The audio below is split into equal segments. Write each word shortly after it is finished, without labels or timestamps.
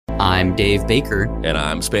I'm Dave Baker. And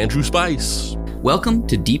I'm Spandrew Spice. Welcome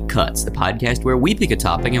to Deep Cuts, the podcast where we pick a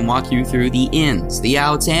topic and walk you through the ins, the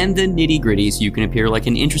outs, and the nitty-gritty so you can appear like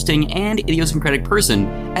an interesting and idiosyncratic person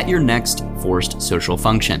at your next forced social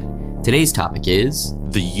function. Today's topic is...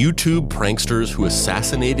 the YouTube pranksters who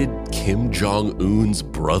assassinated Kim Jong-un's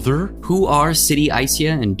brother? Who are Sidi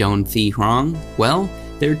Aisha and Don Thi Huang? Well,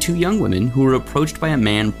 they're two young women who were approached by a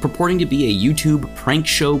man purporting to be a YouTube prank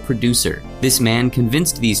show producer. This man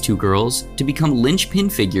convinced these two girls to become linchpin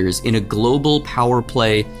figures in a global power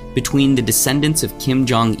play between the descendants of Kim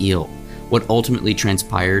Jong-il. What ultimately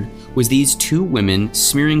transpired was these two women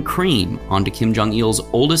smearing cream onto Kim Jong-il's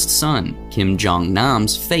oldest son, Kim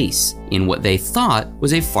Jong-nam's face, in what they thought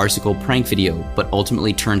was a farcical prank video, but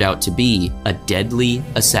ultimately turned out to be a deadly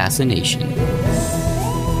assassination.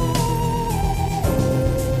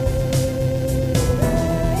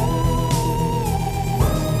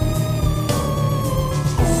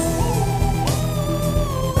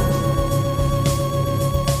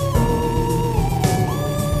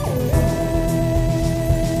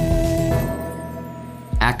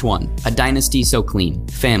 Act 1. A dynasty so clean.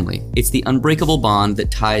 Family. It's the unbreakable bond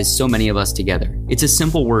that ties so many of us together. It's a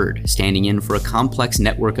simple word, standing in for a complex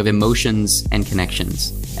network of emotions and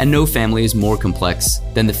connections. And no family is more complex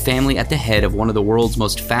than the family at the head of one of the world's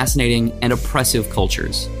most fascinating and oppressive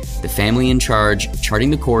cultures. The family in charge of charting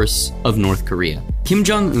the course of North Korea. Kim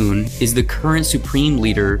Jong-un is the current supreme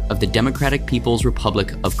leader of the Democratic People's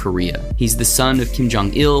Republic of Korea. He's the son of Kim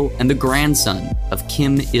Jong-il and the grandson of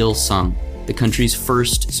Kim Il-sung, the country's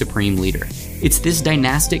first supreme leader. It's this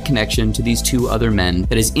dynastic connection to these two other men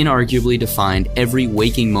that has inarguably defined every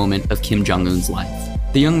waking moment of Kim Jong-un's life.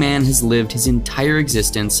 The young man has lived his entire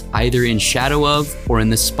existence either in shadow of or in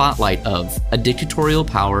the spotlight of a dictatorial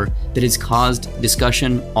power that has caused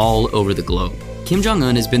discussion all over the globe. Kim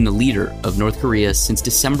Jong-un has been the leader of North Korea since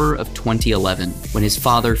December of 2011, when his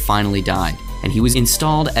father finally died, and he was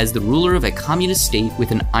installed as the ruler of a communist state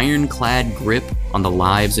with an ironclad grip on the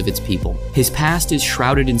lives of its people. His past is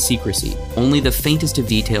shrouded in secrecy. Only the faintest of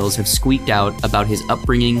details have squeaked out about his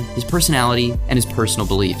upbringing, his personality, and his personal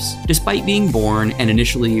beliefs. Despite being born and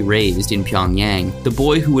initially raised in Pyongyang, the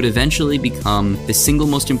boy who would eventually become the single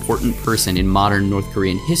most important person in modern North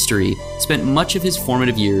Korean history spent much of his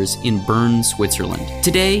formative years in Bern, Switzerland.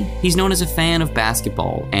 Today, he's known as a fan of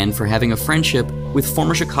basketball and for having a friendship with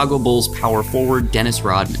former Chicago Bulls power forward Dennis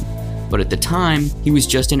Rodman. But at the time, he was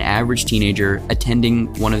just an average teenager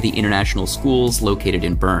attending one of the international schools located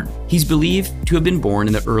in Bern. He's believed to have been born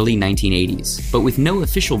in the early 1980s, but with no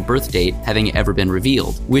official birth date having ever been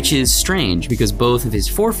revealed, which is strange because both of his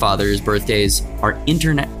forefathers' birthdays are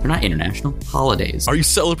not international, holidays. Are you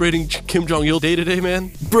celebrating Kim Jong-il Day today,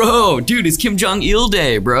 man? Bro, dude, it's Kim Jong-il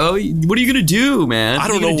Day, bro. What are you gonna do, man? I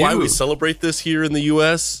don't know why we celebrate this here in the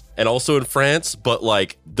U.S. and also in France, but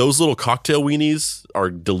like those little cocktail weenies are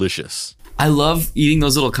delicious. I love eating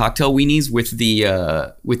those little cocktail weenies with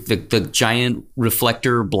the giant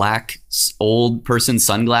reflector black old person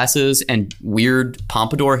sunglasses and weird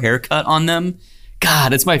pompadour haircut on them.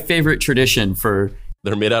 God, it's my favorite tradition for...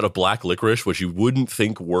 They're made out of black licorice, which you wouldn't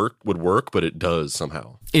think would work, but it does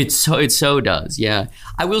somehow. It so does, yeah.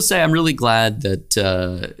 I will say I'm really glad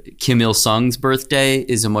that Kim Il-sung's birthday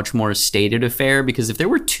is a much more stated affair, because if there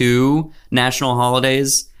were two national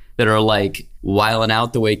holidays that are like wilding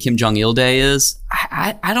out the way Kim Jong-il Day is,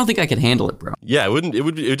 I don't think I could handle it, bro. Yeah, it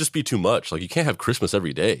would just be too much. Like, you can't have Christmas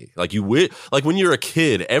every day. Like like when you're a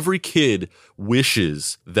kid, every kid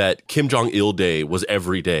wishes that Kim Jong-il Day was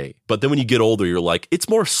every day. But then when you get older, you're like, it's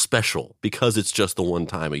more special because it's just the one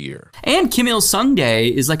time a year. And Kim Il-sung Day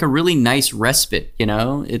is like a really nice respite, you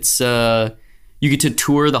know? It's you get to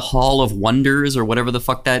tour the Hall of Wonders or whatever the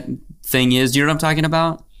fuck that thing is. Do you know what I'm talking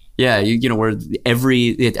about? Yeah, you know, where I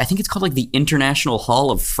think it's called like the International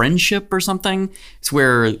Hall of Friendship or something. It's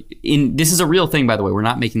where this is a real thing, by the way, we're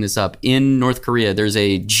not making this up. In North Korea, there's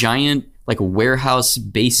a giant like warehouse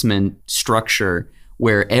basement structure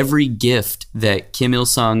where every gift that Kim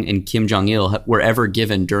Il-sung and Kim Jong-il were ever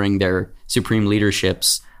given during their supreme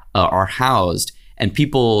leaderships are housed. And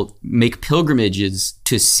people make pilgrimages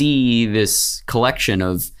to see this collection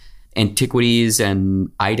of antiquities and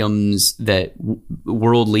items that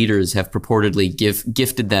world leaders have purportedly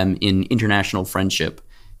gifted them in international friendship.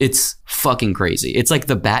 It's fucking crazy. It's like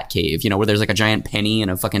the Bat Cave, you know, where there's like a giant penny and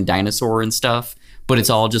a fucking dinosaur and stuff, but it's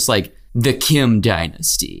all just like the Kim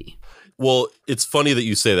dynasty. Well, it's funny that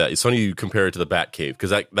you say that. It's funny you compare it to the Bat Cave,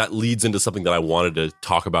 because that leads into something that I wanted to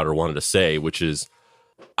talk about or wanted to say, which is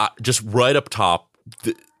just right up top,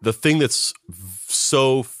 the thing that's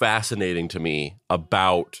so fascinating to me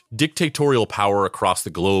about dictatorial power across the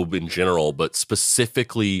globe in general, but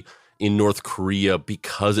specifically in North Korea,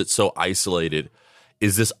 because it's so isolated,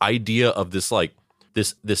 is this idea of this like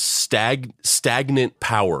this stagnant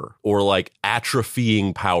power, or like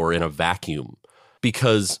atrophying power in a vacuum.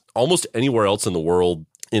 Because almost anywhere else in the world,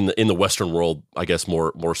 in the Western world, I guess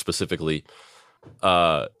more specifically,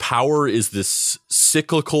 power is this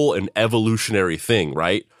cyclical and evolutionary thing,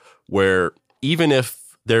 right? Where even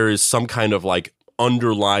if there is some kind of like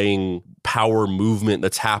underlying power movement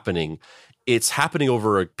that's happening, it's happening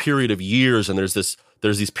over a period of years, and there's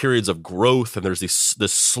these periods of growth, and there's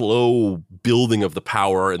this slow building of the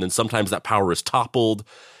power, and then sometimes that power is toppled,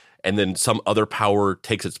 and then some other power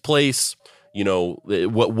takes its place. You know,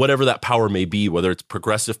 whatever that power may be, whether it's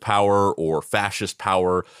progressive power or fascist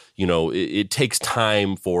power, you know, it takes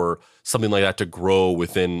time for something like that to grow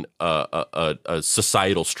within a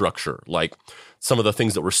societal structure. Like some of the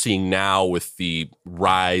things that we're seeing now with the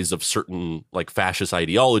rise of certain like fascist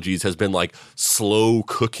ideologies has been like slow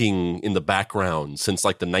cooking in the background since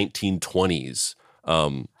like the 1920s.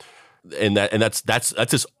 And that's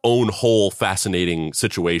its own whole fascinating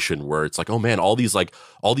situation, where it's like, oh man, all these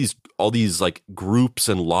groups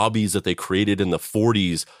and lobbies that they created in the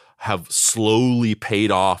 40s have slowly paid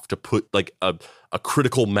off to put like a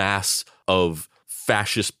critical mass of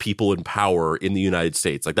fascist people in power in the United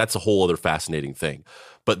States. Like that's a whole other fascinating thing.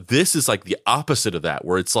 But this is like the opposite of that,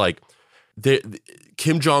 where it's like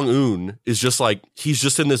Kim Jong-un is just like, he's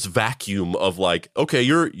just in this vacuum of like, okay,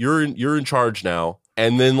 you're in charge now.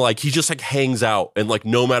 And then like he just like hangs out, and like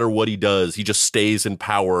no matter what he does, he just stays in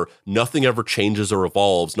power. Nothing ever changes or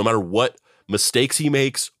evolves. No matter what mistakes he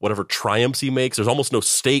makes, whatever triumphs he makes, there's almost no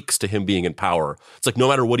stakes to him being in power. It's like no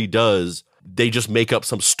matter what he does, they just make up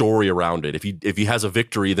some story around it. If he has a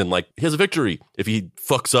victory, then like he has a victory. If he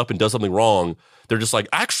fucks up and does something wrong, they're just like,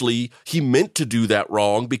 actually, he meant to do that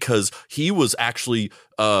wrong because he was actually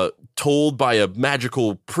told by a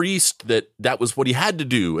magical priest that was what he had to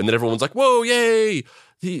do. And then everyone's like, whoa, yay,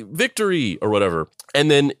 victory or whatever.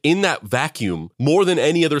 And then in that vacuum, more than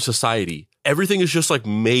any other society, everything is just like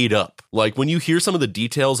made up. Like when you hear some of the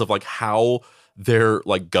details of like how their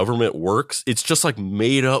like government works, it's just like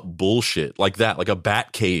made up bullshit like that, like a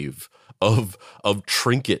bat cave of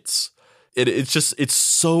trinkets. It's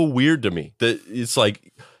so weird to me that it's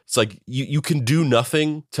like you can do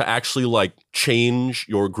nothing to actually like change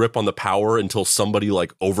your grip on the power until somebody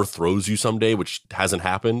like overthrows you someday, which hasn't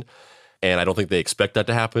happened. And I don't think they expect that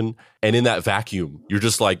to happen. And in that vacuum, you're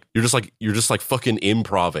just like fucking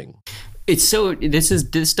improving. It's so this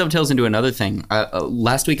dovetails into another thing.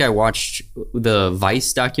 Last week I watched the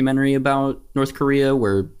Vice documentary about North Korea,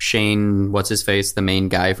 where Shane, what's his face, the main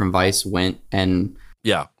guy from Vice, went and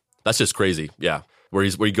yeah, that's just crazy. Yeah, where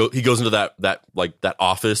he goes into that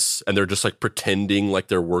office, and they're just like pretending like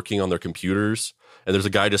they're working on their computers, and there's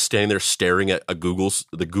a guy just standing there staring at the Google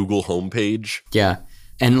homepage. Yeah,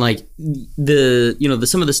 and like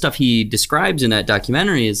some of the stuff he describes in that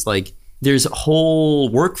documentary is like, there's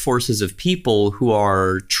whole workforces of people who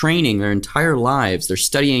are training their entire lives. They're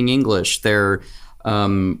studying English. They're,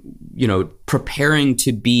 preparing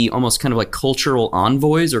to be almost kind of like cultural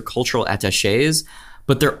envoys or cultural attachés.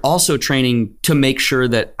 But they're also training to make sure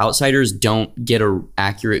that outsiders don't get an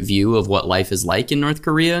accurate view of what life is like in North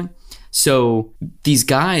Korea. So these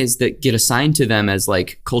guys that get assigned to them as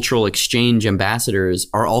like cultural exchange ambassadors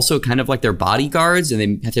are also kind of like their bodyguards, and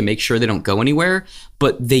they have to make sure they don't go anywhere.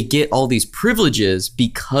 But they get all these privileges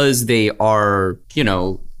because they are,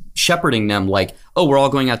 shepherding them like, oh, we're all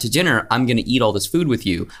going out to dinner. I'm going to eat all this food with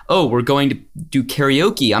you. Oh, we're going to do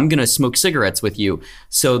karaoke. I'm going to smoke cigarettes with you.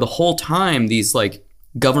 So the whole time, these like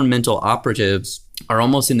governmental operatives are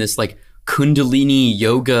almost in this like Kundalini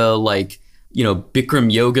yoga, like,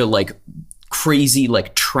 Bikram yoga, like crazy,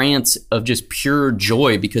 like trance of just pure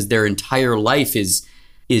joy, because their entire life is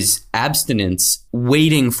abstinence,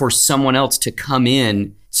 waiting for someone else to come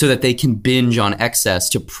in so that they can binge on excess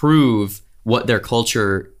to prove what their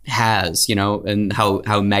culture has, and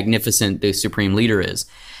how magnificent the supreme leader is.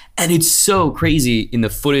 And it's so crazy in the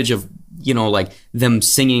footage of, like them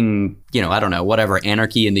singing, I don't know, whatever,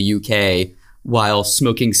 Anarchy in the UK, while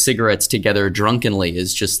smoking cigarettes together drunkenly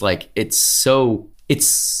is just like, it's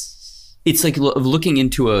like looking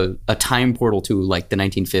into a time portal to like the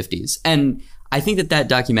 1950s. And I think that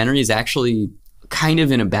documentary is actually kind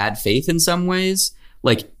of in a bad faith in some ways.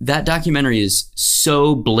 Like that documentary is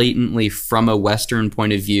so blatantly from a Western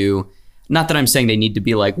point of view. Not that I'm saying they need to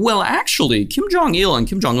be like, well, actually, Kim Jong-il and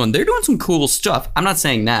Kim Jong-un, they're doing some cool stuff. I'm not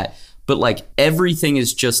saying that. But like everything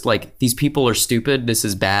is just like, these people are stupid. This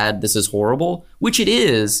is bad. This is horrible, which it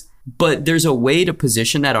is. But there's a way to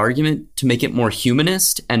position that argument to make it more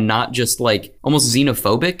humanist and not just like almost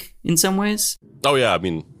xenophobic in some ways. Oh, yeah. I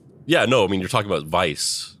mean, Yeah, no, I mean, you're talking about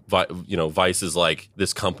Vice. Vice is like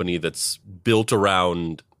this company that's built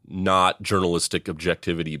around not journalistic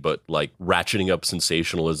objectivity, but like ratcheting up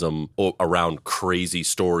sensationalism around crazy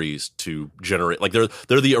stories to generate, like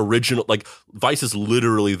they're the original, like Vice is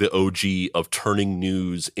literally the OG of turning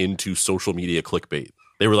news into social media clickbait.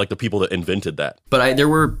 They were like the people that invented that. But there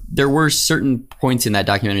were certain points in that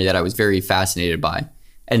documentary that I was very fascinated by,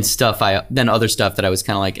 and other stuff that I was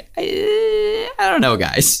kind of like, I don't know,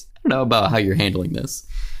 guys. I don't know about how you're handling this.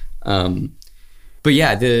 But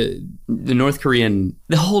yeah, the North Korean,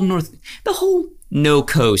 the whole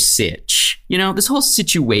no-ko sitch, this whole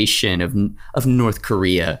situation of North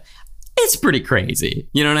Korea, it's pretty crazy.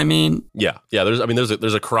 You know what I mean? Yeah.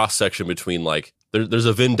 There's a cross section between like, there's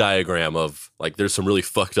a Venn diagram of like, there's some really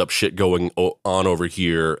fucked up shit going on over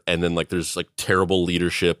here. And then like, there's like terrible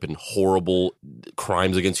leadership and horrible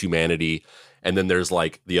crimes against humanity. And then there's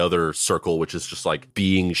like the other circle, which is just like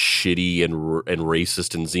being shitty and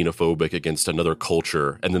racist and xenophobic against another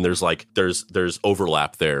culture. And then there's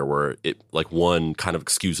overlap there where it like one kind of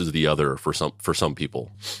excuses the other for some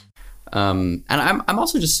people. And I'm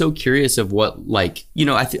also just so curious of what, like,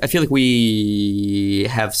 I feel like we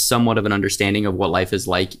have somewhat of an understanding of what life is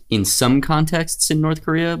like in some contexts in North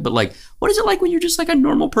Korea, but like, what is it like when you're just like a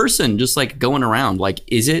normal person, just like going around? Like,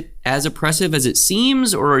 is it as oppressive as it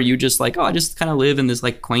seems, or are you just like, oh, I just kind of live in this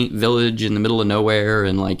like quaint village in the middle of nowhere,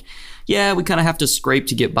 and like, yeah, we kind of have to scrape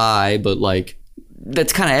to get by, but like,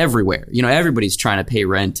 that's kind of everywhere. Everybody's trying to pay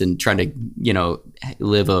rent and trying to,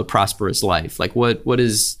 live a prosperous life. Like, what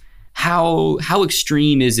is... How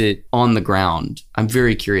extreme is it on the ground? I'm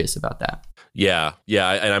very curious about that. Yeah,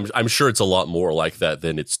 and I'm sure it's a lot more like that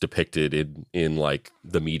than it's depicted in like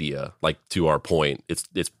the media. Like, to our point,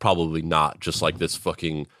 it's probably not just like this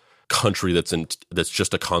fucking country that's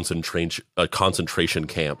just a concentration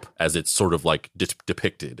camp as it's sort of like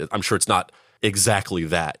depicted. I'm sure it's not exactly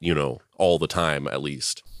that, all the time, at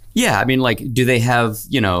least. Yeah, I mean, like, do they have,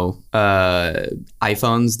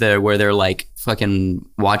 iPhones where they're like fucking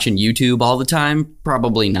watching YouTube all the time?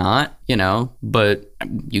 Probably not, but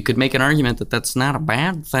you could make an argument that that's not a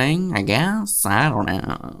bad thing, I guess. I don't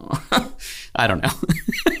know. I don't know.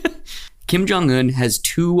 Kim Jong-un has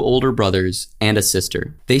 2 older brothers and a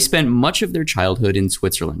sister. They spent much of their childhood in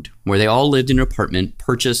Switzerland, where they all lived in an apartment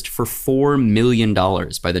purchased for $4 million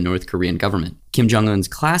by the North Korean government. Kim Jong-un's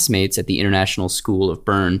classmates at the International School of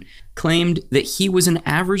Bern claimed that he was an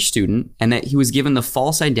average student and that he was given the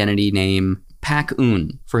false identity name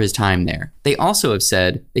Pak-un for his time there. They also have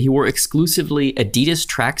said that he wore exclusively Adidas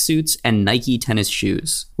tracksuits and Nike tennis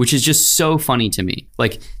shoes, which is just so funny to me.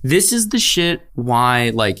 Like, this is the shit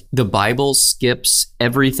why, like, the Bible skips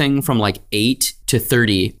everything from, like, 8 to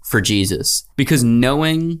 30 for Jesus. Because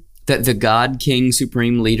knowing that the God, King,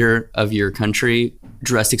 Supreme Leader of your country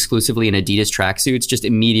dressed exclusively in Adidas tracksuits just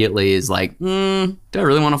immediately is like, do I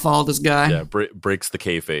really want to follow this guy? Yeah, breaks the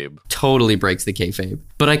kayfabe. Totally breaks the kayfabe.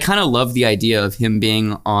 But I kind of love the idea of him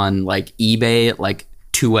being on like eBay at like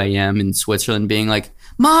 2 a.m. in Switzerland being like,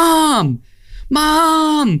 Mom,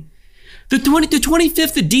 the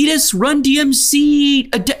 25th Adidas Run DMC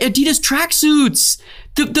Adidas tracksuits.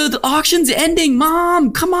 The auction's ending,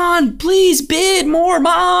 Mom. Come on, please bid more,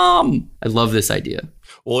 Mom. I love this idea.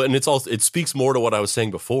 Well, and it speaks more to what I was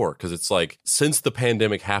saying before, because it's like, since the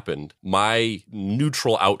pandemic happened, my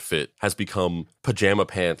neutral outfit has become pajama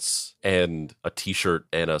pants and a t-shirt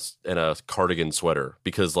and a cardigan sweater,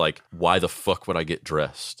 because like, why the fuck would I get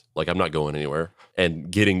dressed? Like, I'm not going anywhere.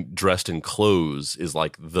 And getting dressed in clothes is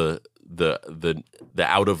like the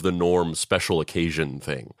out of the norm special occasion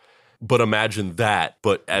thing. But imagine that,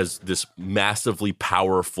 but as this massively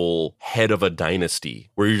powerful head of a dynasty,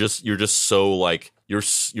 where you're just so like, you're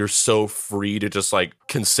so free to just like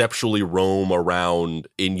conceptually roam around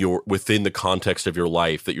within the context of your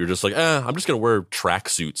life, that you're just like, I'm just gonna wear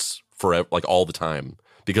tracksuits forever, like all the time,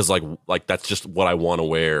 because like that's just what I want to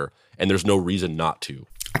wear, and there's no reason not to.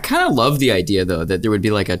 I kind of love the idea, though, that there would be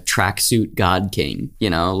like a tracksuit god king,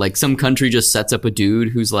 like some country just sets up a dude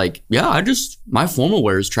who's like, yeah, my formal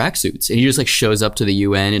wear is tracksuits. And he just like shows up to the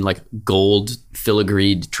UN in like gold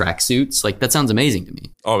filigreed tracksuits. Like, that sounds amazing to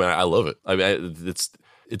me. Oh, man, I love it. I mean, it's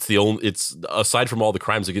aside from all the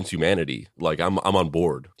crimes against humanity, like I'm on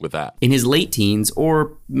board with that. In his late teens,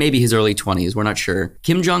 or maybe his early 20s, we're not sure,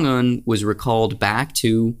 Kim Jong-un was recalled back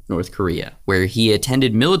to North Korea, where he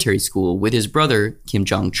attended military school with his brother, Kim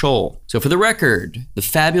Jong-chol. So for the record, the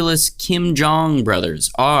fabulous Kim Jong brothers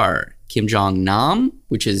are Kim Jong-nam,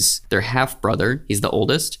 which is their half-brother. He's the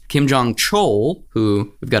oldest. Kim Jong-chol,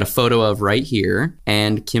 who we've got a photo of right here,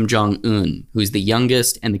 and Kim Jong-un, who's the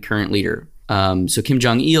youngest and the current leader. So Kim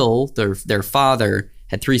Jong-il, their father,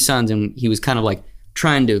 had 3 sons, and he was kind of like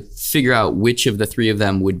trying to figure out which of the 3 of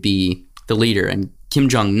them would be the leader. And Kim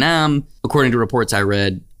Jong-nam, according to reports I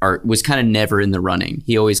read, was kind of never in the running.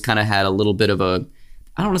 He always kind of had a little bit of a,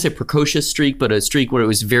 I don't want to say precocious streak, but a streak where it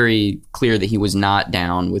was very clear that he was not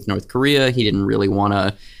down with North Korea. He didn't really want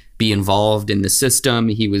to be involved in the system.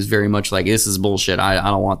 He was very much like, this is bullshit. I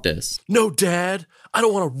don't want this. No, Dad, I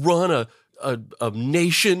don't want to run a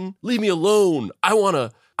nation. Leave me alone. I want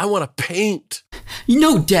to paint.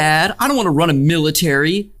 No, Dad, I don't want to run a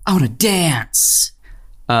military. I want to dance.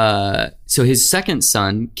 So his second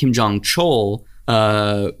son, Kim Jong-chol,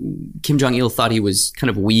 Kim Jong-il thought he was kind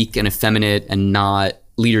of weak and effeminate and not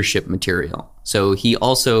leadership material. So he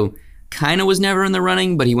also kind of was never in the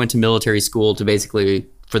running, but he went to military school to basically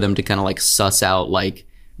for them to kind of like suss out like,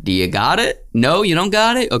 do you got it? No, you don't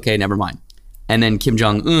got it? Okay, never mind. And then Kim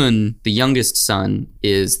Jong-un, the youngest son,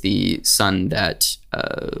 is the son that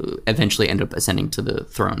eventually ended up ascending to the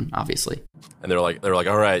throne, obviously. And they're like,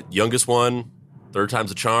 all right, youngest one, third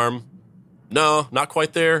time's a charm. No, not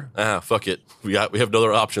quite there. Fuck it. We have no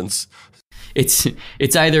other options. It's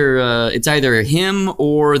either him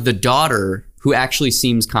or the daughter who actually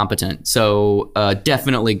seems competent. So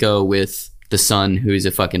definitely go with the son who's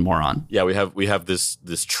a fucking moron. Yeah, we have this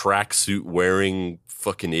tracksuit wearing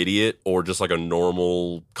fucking idiot, or just like a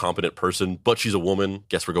normal competent person, but she's a woman.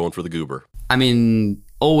 Guess we're going for the goober. I mean,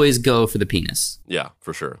 always go for the penis. Yeah,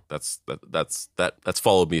 for sure. That's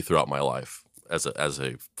followed me throughout my life as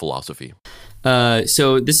a philosophy.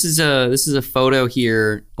 So this is a photo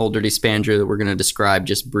here, Old Dirty Spandrew, that we're going to describe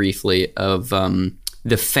just briefly of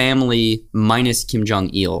the family minus Kim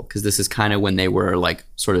Jong-il, because this is kind of when they were like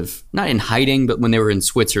sort of not in hiding, but when they were in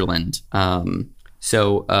Switzerland.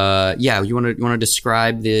 So you want to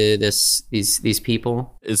describe these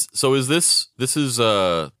people? Is this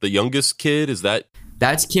the youngest kid?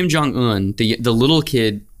 That's Kim Jong-un, the little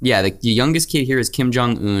kid? Yeah, the youngest kid here is Kim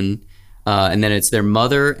Jong-un. And then it's their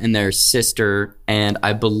mother and their sister. And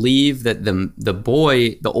I believe that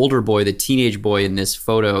the older boy, the teenage boy in this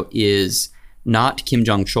photo is not Kim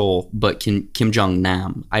Jong-chol, but Kim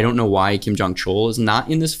Jong-nam. I don't know why Kim Jong-chol is not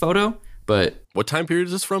in this photo, but... What time period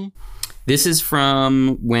is this from? This is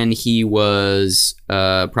from when he was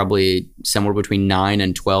probably somewhere between 9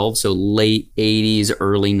 and 12, so late 80s,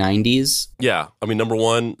 early 90s. Yeah. I mean, number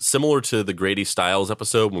one, similar to the Grady Stiles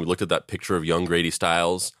episode, when we looked at that picture of young Grady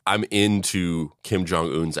Stiles, I'm into Kim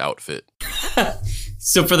Jong-un's outfit.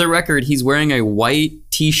 So for the record, he's wearing a white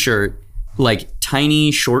T-shirt, like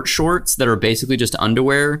tiny short shorts that are basically just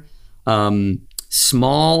underwear,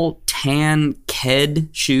 small tan Ked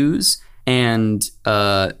shoes, and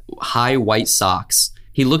high white socks.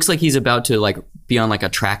 He looks like he's about to like be on like a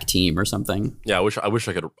track team or something. Yeah, I wish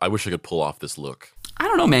I could pull off this look. I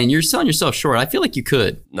don't know, man. You're selling yourself short. I feel like you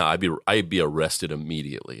could. No, I'd be arrested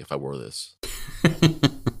immediately if I wore this.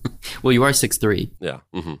 Well, you are 6'3". Yeah.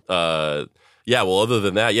 Mm-hmm. Yeah. Well, other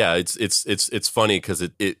than that, yeah, it's funny because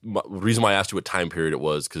the reason why I asked you what time period it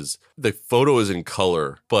was, because the photo is in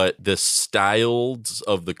color, but the styles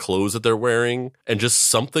of the clothes that they're wearing and just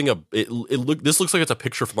something this looks like it's a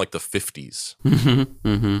picture from like the 50s. Mm-hmm,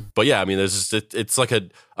 mm-hmm. But yeah, I mean, it's like a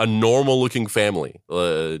normal looking family.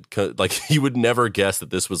 Like you would never guess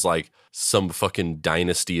that this was like some fucking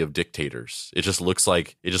dynasty of dictators. It just looks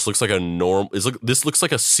like a norm. This looks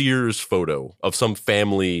like a Sears photo of some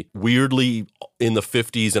family weirdly in the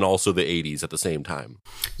 50s and also the 80s at the same time.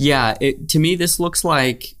 Yeah, to me, this looks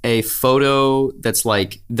like a photo that's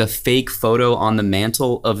like the fake photo on the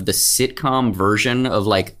mantle of the sitcom version of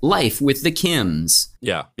like Life with the Kims.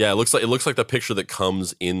 Yeah. It looks like the picture that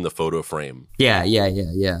comes in the photo frame. Yeah.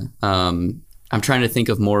 I'm trying to think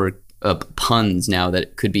of more puns now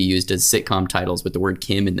that could be used as sitcom titles with the word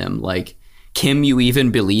Kim in them. Like Kim, You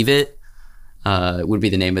Even Believe It would be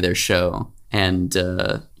the name of their show. And,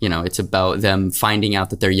 it's about them finding out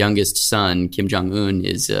that their youngest son, Kim Jong-un,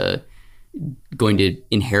 is going to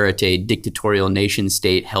inherit a dictatorial nation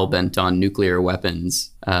state hell-bent on nuclear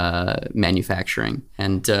weapons manufacturing.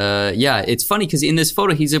 And, it's funny because in this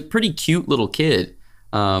photo, he's a pretty cute little kid.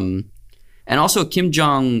 And also Kim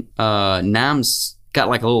Jong-nam's got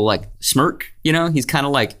like a little like smirk, he's kind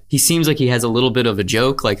of like, he seems like he has a little bit of a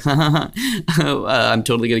joke, like, I'm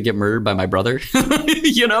totally going to get murdered by my brother.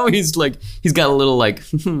 He's got a little like,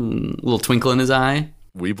 little twinkle in his eye.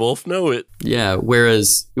 We both know it. Yeah.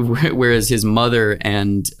 Whereas his mother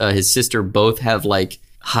and his sister both have like,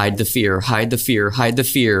 hide the fear, hide the fear, hide the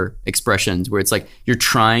fear expressions, where it's like, you're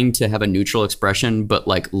trying to have a neutral expression, but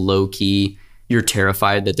like low key, you're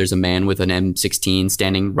terrified that there's a man with an M16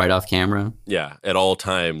 standing right off camera. Yeah, at all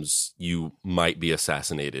times, you might be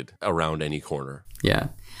assassinated around any corner. Yeah.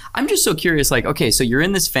 I'm just so curious, like, okay, so you're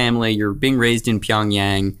in this family, you're being raised in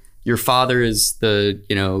Pyongyang, your father is the,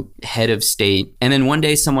 head of state, and then one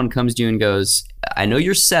day someone comes to you and goes, I know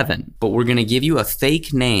you're 7, but we're going to give you a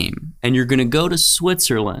fake name, and you're going to go to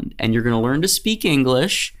Switzerland, and you're going to learn to speak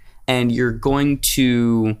English, and you're going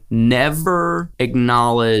to never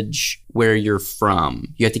acknowledge where you're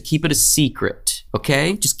from. You have to keep it a secret,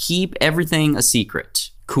 okay? Just keep everything a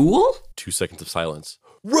secret. Cool? 2 seconds of silence.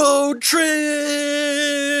 Road trip!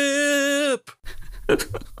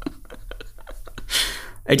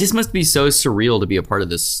 It just must be so surreal to be a part of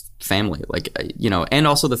this family, and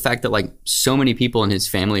also the fact that like so many people in his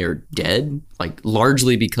family are dead, like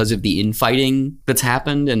largely because of the infighting that's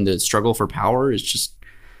happened and the struggle for power.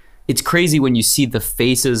 It's crazy when you see the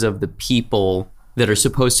faces of the people that are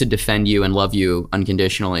supposed to defend you and love you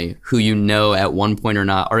unconditionally, who at one point or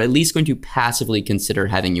not, are at least going to passively consider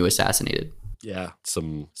having you assassinated. Yeah,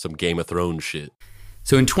 some Game of Thrones shit.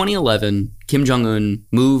 So in 2011, Kim Jong-un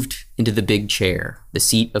moved into the big chair, the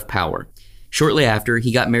seat of power. Shortly after,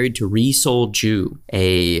 he got married to Ri Sol-ju,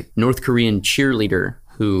 a North Korean cheerleader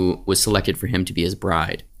who was selected for him to be his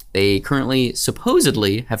bride. They currently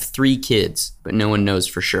supposedly have 3 kids, but no one knows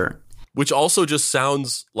for sure. Which also just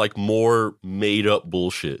sounds like more made up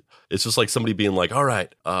bullshit. It's just like somebody being like, all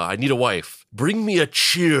right, I need a wife. Bring me a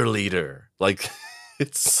cheerleader. Like,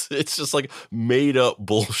 it's just like made up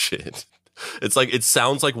bullshit. It's like, it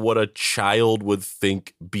sounds like what a child would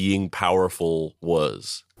think being powerful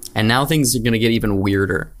was. And now things are going to get even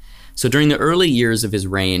weirder. So during the early years of his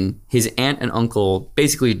reign, his aunt and uncle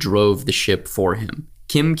basically drove the ship for him.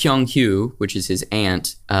 Kim Kyung-hyu, which is his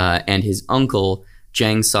aunt, and his uncle,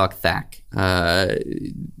 Jang Sok-thak.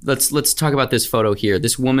 Let's talk about this photo here.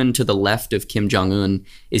 This woman to the left of Kim Jong-un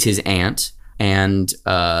is his aunt. And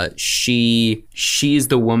she's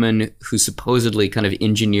the woman who supposedly kind of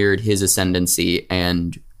engineered his ascendancy,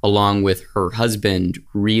 and along with her husband,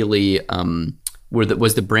 really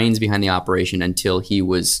was the brains behind the operation until he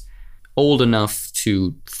was old enough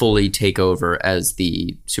to fully take over as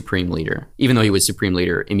the supreme leader. Even though he was supreme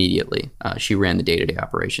leader immediately, she ran the day-to-day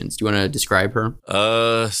operations. Do you want to describe her?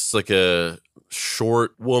 It's like a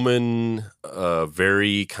short woman,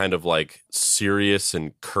 very kind of like serious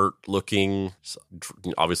and curt looking,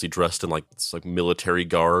 obviously dressed in like military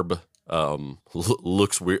garb.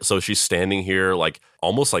 Looks weird. So she's standing here like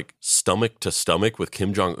almost like stomach to stomach with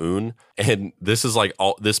Kim Jong-un. And this is like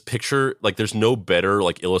this picture, like there's no better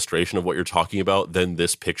like illustration of what you're talking about than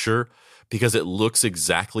this picture, because it looks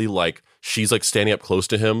exactly like she's like standing up close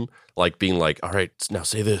to him, like being like, all right, now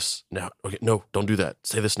say this. Now, okay, no, don't do that.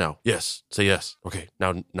 Say this now. Yes, say yes. Okay,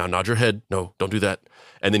 now nod your head. No, don't do that.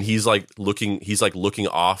 And then he's like looking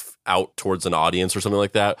off out towards an audience or something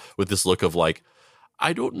like that with this look of like,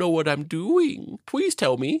 I don't know what I'm doing. Please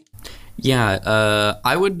tell me. Yeah,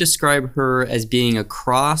 I would describe her as being a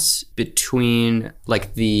cross between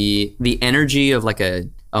like the energy of like a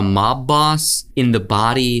mob boss in the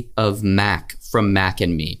body of Mac from Mac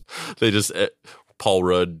and Me. They just Paul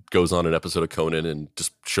Rudd goes on an episode of Conan and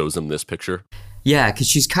just shows them this picture. Yeah, because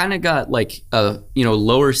she's kind of got like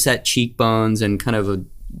lower set cheekbones and kind of a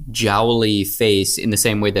jowly face in the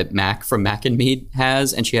same way that Mac from Mac and Me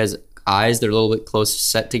has, and she has eyes that are a little bit close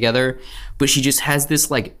set together, but she just has this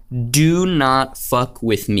like do not fuck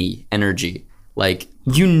with me energy. Like,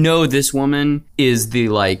 this woman is the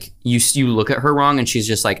like you look at her wrong and she's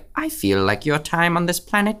just like, I feel like your time on this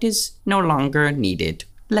planet is no longer needed.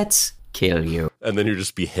 Let's kill you. And then you're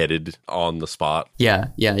just beheaded on the spot. Yeah.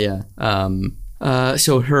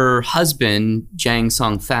 So her husband, Jang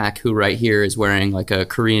Song-thak, who right here is wearing like a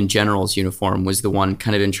Korean general's uniform, was the one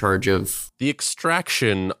kind of in charge of... The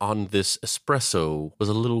extraction on this espresso was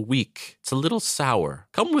a little weak. It's a little sour.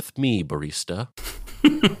 Come with me, barista.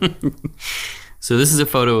 So this is a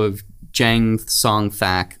photo of Jang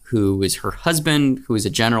Song-thak, who is her husband, who is a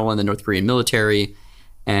general in the North Korean military,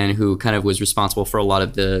 and who kind of was responsible for a lot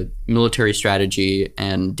of the military strategy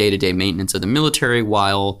and day-to-day maintenance of the military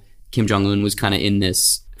while Kim Jong-un was kind of in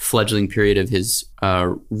this fledgling period of his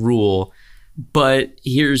rule. But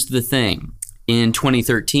here's the thing. In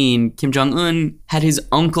 2013, Kim Jong-un had his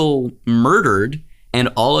uncle murdered and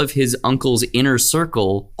all of his uncle's inner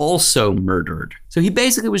circle also murdered. So he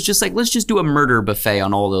basically was just like, let's just do a murder buffet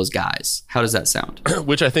on all those guys. How does that sound?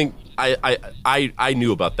 Which I think I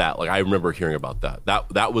knew about that. Like, I remember hearing about that.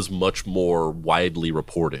 That was much more widely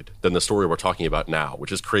reported than the story we're talking about now,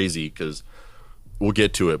 which is crazy because we'll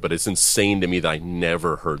get to it, but it's insane to me that I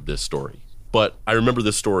never heard this story. But I remember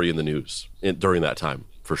this story in the news during that time,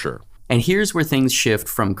 for sure. And here's where things shift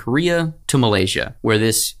from Korea to Malaysia, where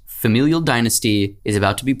this familial dynasty is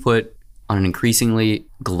about to be put on an increasingly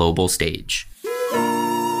global stage.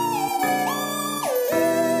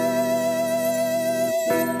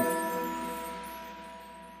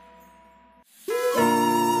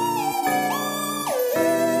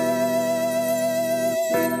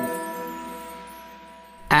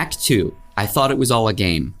 Act 2. I thought it was all a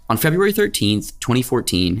game. On February 13th,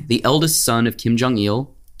 2014, the eldest son of Kim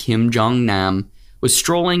Jong-il, Kim Jong-nam, was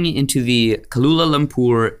strolling into the Kuala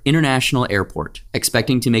Lumpur International Airport,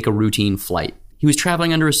 expecting to make a routine flight. He was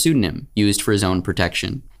traveling under a pseudonym used for his own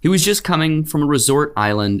protection. He was just coming from a resort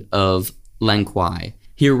island of Langkawi.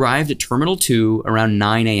 He arrived at Terminal 2 around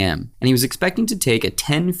 9 a.m., and he was expecting to take a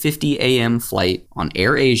 10:50 a.m. flight on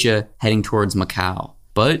AirAsia heading towards Macau.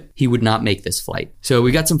 But he would not make this flight. So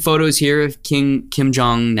we got some photos here of Kim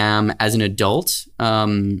Jong-nam as an adult.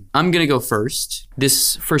 I'm going to go first.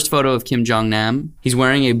 This first photo of Kim Jong-nam, he's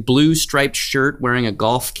wearing a blue striped shirt, wearing a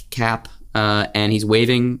golf cap, and he's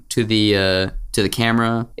waving to the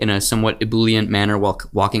camera in a somewhat ebullient manner while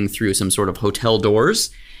walking through some sort of hotel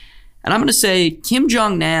doors. And I'm going to say Kim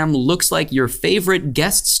Jong-nam looks like your favorite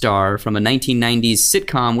guest star from a 1990s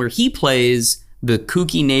sitcom where he plays the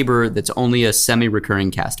kooky neighbor that's only a semi-recurring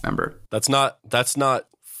cast member. That's not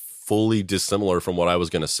fully dissimilar from what I was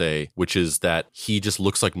going to say, which is that he just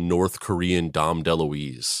looks like North Korean Dom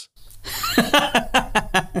DeLuise.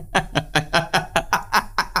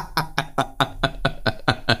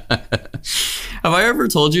 Have I ever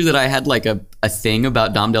told you that I had like a thing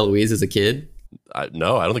about Dom DeLuise as a kid?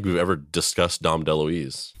 No, I don't think we've ever discussed Dom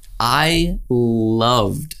DeLuise. I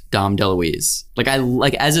loved Dom DeLuise.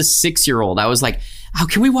 Like as a 6-year-old, I was like, "Oh,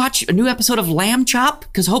 can we watch a new episode of Lamb Chop?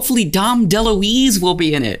 Because hopefully Dom DeLuise will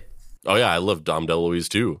be in it." Oh yeah, I love Dom DeLuise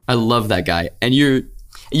too. I love that guy. And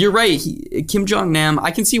you're right. Kim Jong-nam,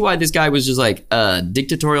 I can see why this guy was just like,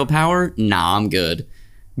 dictatorial power? Nah, I'm good.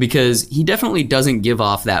 Because he definitely doesn't give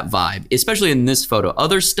off that vibe, especially in this photo.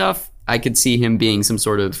 Other stuff, I could see him being some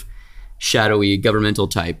sort of shadowy governmental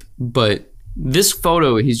type. But this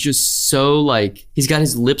photo, he's just so like, he's got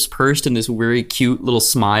his lips pursed in this very cute little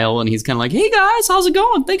smile, and he's kind of like, "Hey guys, how's it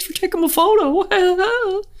going? Thanks for taking my photo."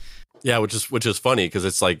 Yeah, which is funny because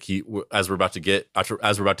it's like as we're about to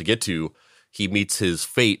get to, he meets his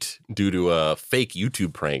fate due to a fake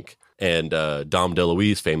YouTube prank, and Dom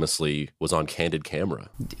DeLuise famously was on candid camera.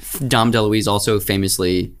 Dom DeLuise also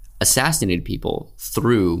famously assassinated people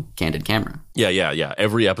through candid camera. Yeah.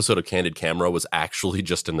 Every episode of Candid Camera was actually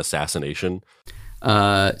just an assassination.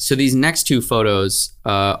 So these next two photos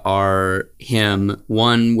are him.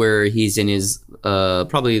 One where he's in his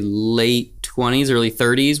probably late 20s, early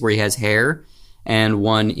 30s, where he has hair, and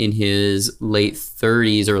one in his late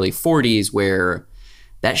 30s, early 40s, where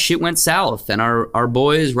that shit went south, and our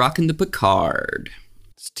boy is rocking the Picard.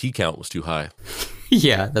 His T count was too high.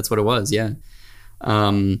 Yeah, that's what it was. Yeah.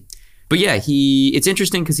 But yeah, it's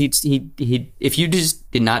interesting because he if you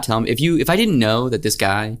just did not tell him, if I didn't know that this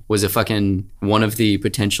guy was a fucking one of the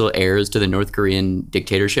potential heirs to the North Korean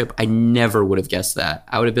dictatorship, I never would have guessed that.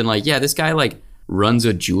 I would have been like, yeah, this guy like runs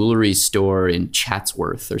a jewelry store in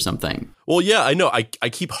Chatsworth or something. Well, yeah, I know. I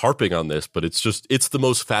keep harping on this, but it's the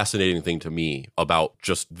most fascinating thing to me about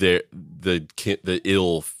just the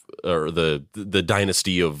ill, or the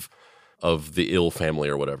dynasty of the ill family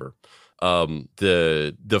or whatever.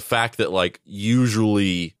 The fact that like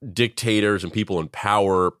usually dictators and people in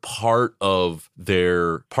power, part of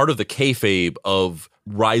the kayfabe of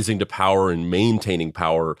rising to power and maintaining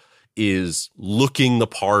power is looking the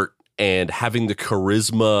part and having the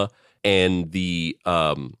charisma and the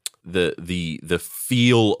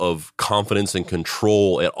feel of confidence and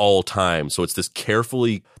control at all times. So it's this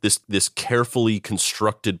carefully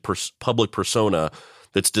constructed public persona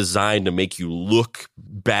that's designed to make you look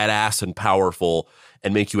badass and powerful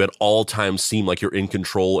and make you at all times seem like you're in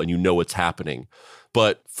control and you know what's happening.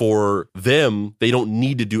 But for them, they don't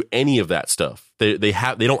need to do any of that stuff. They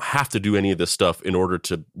don't have to do any of this stuff in order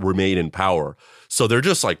to remain in power. So they're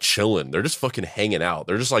just like chilling. They're just fucking hanging out.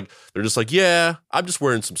 They're just like, yeah, I'm just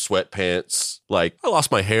wearing some sweatpants. Like, I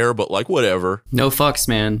lost my hair, but like, whatever. No fucks,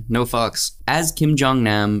 man. No fucks. As Kim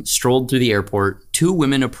Jong-nam strolled through the airport, two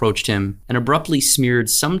women approached him and abruptly smeared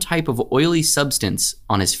some type of oily substance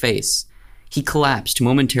on his face. He collapsed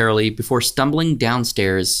momentarily before stumbling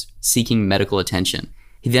downstairs, seeking medical attention.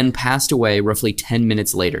 He then passed away roughly 10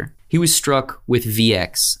 minutes later. He was struck with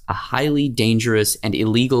VX, a highly dangerous and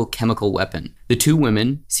illegal chemical weapon. The two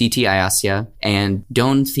women, Siti Ayasya and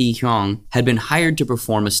Don Thi Hyung, had been hired to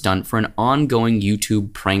perform a stunt for an ongoing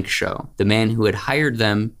YouTube prank show. The man who had hired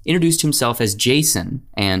them introduced himself as Jason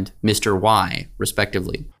and Mr. Y,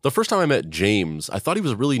 respectively. The first time I met James, I thought he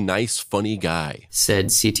was a really nice, funny guy, said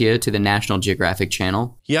Sitia to the National Geographic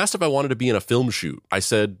Channel. He asked if I wanted to be in a film shoot. I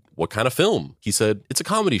said, what kind of film? He said, it's a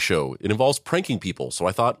comedy show. It involves pranking people. So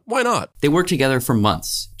I thought, why not? They worked together for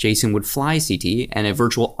months. Jason would fly CT and a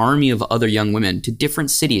virtual army of other young women to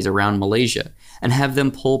different cities around Malaysia and have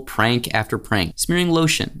them pull prank after prank, smearing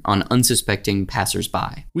lotion on unsuspecting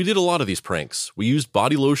passersby. We did a lot of these pranks. We used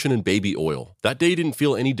body lotion and baby oil. That day didn't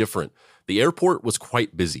feel any different. The airport was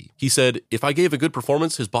quite busy. He said, if I gave a good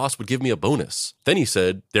performance, his boss would give me a bonus. Then he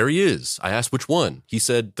said, there he is. I asked which one. He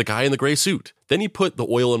said, the guy in the gray suit. Then he put the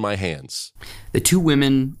oil in my hands. The two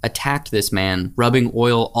women attacked this man, rubbing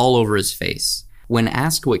oil all over his face. When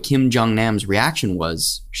asked what Kim Jong-nam's reaction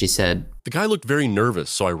was, she said, the guy looked very nervous,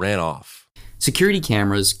 so I ran off. Security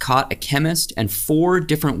cameras caught a chemist and 4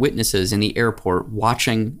 different witnesses in the airport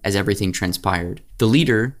watching as everything transpired. The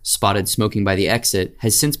leader, spotted smoking by the exit,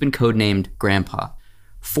 has since been codenamed Grandpa.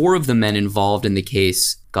 4 of the men involved in the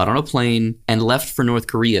case got on a plane and left for North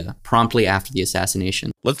Korea promptly after the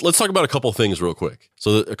assassination. Let's talk about a couple things real quick.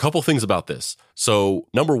 So a couple things about this. So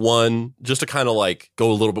number one, just to kind of like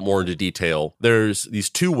go a little bit more into detail, there's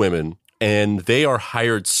these 2 women and they are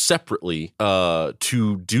hired separately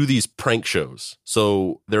to do these prank shows.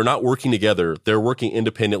 So they're not working together. They're working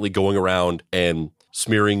independently, going around and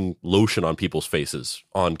smearing lotion on people's faces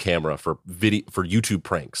on camera for YouTube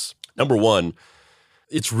pranks. Number one,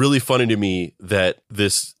 it's really funny to me that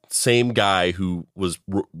this same guy who was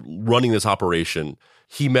running this operation,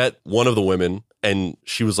 he met one of the women and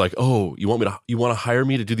she was like, oh, you want to hire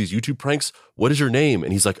me to do these YouTube pranks? What is your name?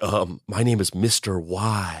 And he's like, my name is Mr.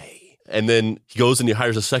 Y. And then he goes and he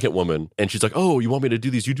hires a second woman and she's like, oh, you want me to do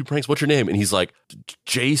these YouTube pranks? What's your name? And he's like,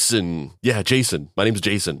 Jason. Yeah, Jason. My name's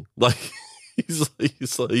Jason. Like,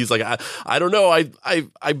 he's like, I don't know.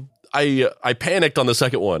 I panicked on the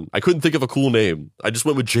second one. I couldn't think of a cool name. I just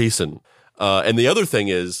went with Jason. And the other thing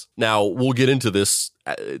is, now we'll get into this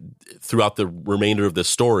throughout the remainder of this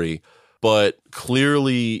story, but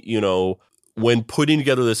clearly, when putting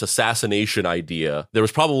together this assassination idea, there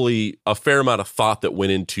was probably a fair amount of thought that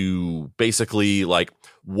went into basically like,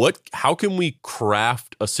 how can we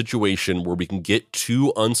craft a situation where we can get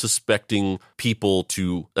 2 unsuspecting people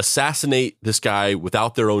to assassinate this guy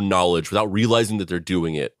without their own knowledge, without realizing that they're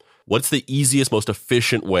doing it? What's the easiest, most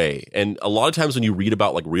efficient way? And a lot of times when you read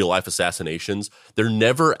about like real life assassinations, they're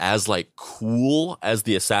never as like cool as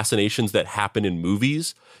the assassinations that happen in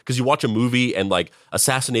movies. Because you watch a movie and like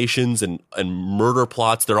assassinations and murder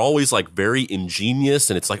plots, they're always like very ingenious.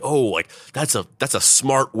 And it's like, oh, like that's a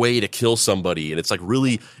smart way to kill somebody. And it's like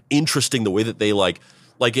really interesting the way that they like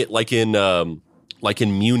in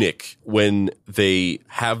Munich when they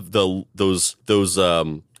have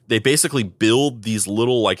they basically build these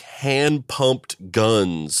little like hand pumped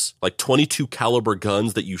guns, like 22 caliber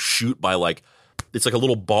guns that you shoot by like, it's like a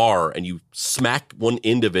little bar and you smack one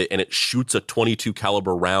end of it and it shoots a 22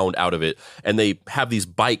 caliber round out of it. And they have these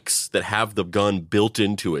bikes that have the gun built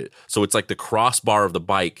into it. So it's like the crossbar of the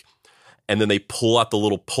bike. And then they pull out the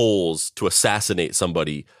little poles to assassinate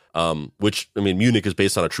somebody, which, I mean, Munich is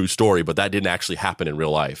based on a true story, but that didn't actually happen in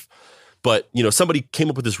real life. But, somebody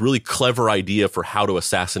came up with this really clever idea for how to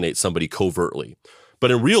assassinate somebody covertly.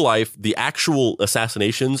 But in real life, the actual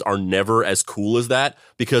assassinations are never as cool as that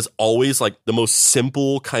because always like the most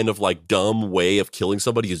simple kind of like dumb way of killing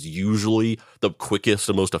somebody is usually the quickest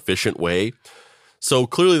and most efficient way. So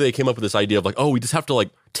clearly they came up with this idea of like, oh, we just have to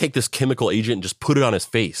like take this chemical agent and just put it on his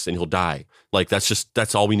face and he'll die. Like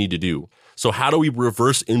that's all we need to do. So how do we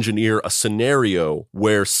reverse engineer a scenario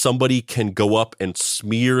where somebody can go up and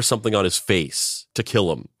smear something on his face to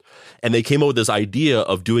kill him? And they came up with this idea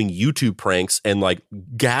of doing YouTube pranks and like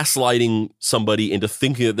gaslighting somebody into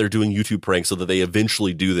thinking that they're doing YouTube pranks so that they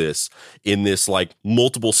eventually do this in this like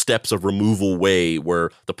multiple steps of removal way where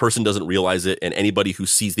the person doesn't realize it and anybody who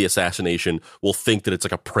sees the assassination will think that it's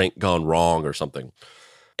like a prank gone wrong or something.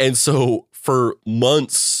 And so for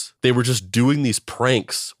months, they were just doing these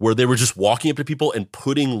pranks where they were just walking up to people and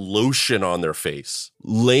putting lotion on their face.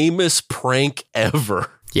 Lamest prank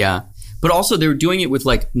ever. Yeah. But also they were doing it with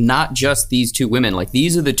like not just these 2 women. Like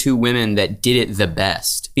these are the 2 women that did it the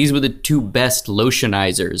best. These were the 2 best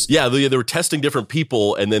lotionizers. Yeah, they were testing different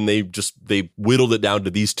people and then they whittled it down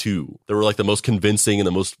to these 2. They were like the most convincing and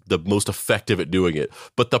the most effective at doing it.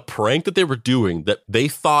 But the prank that they were doing that they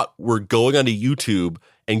thought were going onto YouTube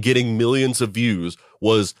and getting millions of views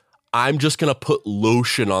was, I'm just going to put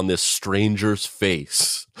lotion on this stranger's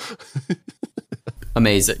face.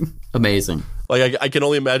 Amazing. Like, I can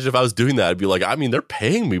only imagine if I was doing that, I'd be like, I mean, they're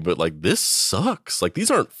paying me, but like, this sucks. Like, these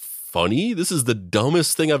aren't funny. This is the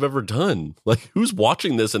dumbest thing I've ever done. Like, who's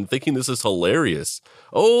watching this and thinking this is hilarious?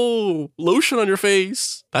 Oh, lotion on your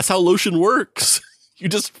face. That's how lotion works. You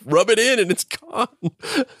just rub it in and it's gone.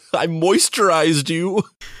 I moisturized you.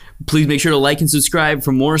 Please make sure to like and subscribe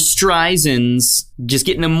for more Streisand's. Just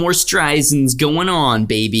getting them more Streisand's going on,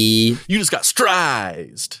 baby. You just got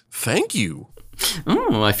strized. Thank you.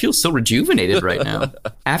 Oh, I feel so rejuvenated right now.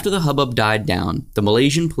 After the hubbub died down, the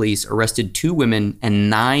Malaysian police arrested 2 women and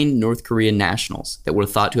 9 North Korean nationals that were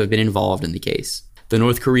thought to have been involved in the case. The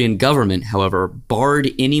North Korean government, however, barred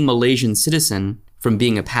any Malaysian citizen from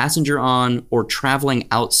being a passenger on or traveling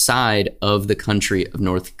outside of the country of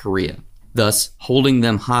North Korea, thus holding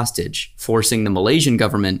them hostage, forcing the Malaysian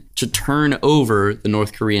government to turn over the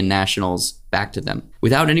North Korean nationals back to them.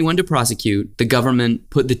 Without anyone to prosecute, the government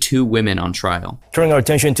put the 2 women on trial. Turning our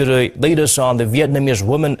attention to the latest on the Vietnamese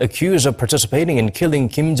woman accused of participating in killing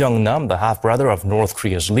Kim Jong-nam, the half-brother of North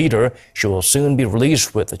Korea's leader. She will soon be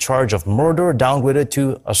released with the charge of murder downgraded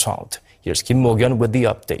to assault. Here's Kim Mo-gyun with the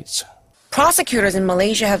updates. Prosecutors in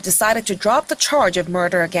Malaysia have decided to drop the charge of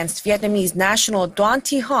murder against Vietnamese national Doan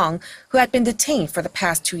Thi Huong, who had been detained for the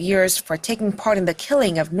past 2 years for taking part in the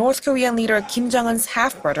killing of North Korean leader Kim Jong-un's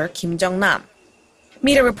half-brother Kim Jong-nam.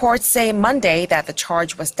 Media reports say Monday that the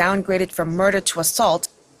charge was downgraded from murder to assault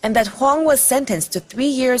and that Huang was sentenced to 3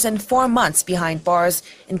 years and 4 months behind bars,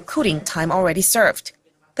 including time already served.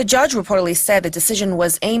 The judge reportedly said the decision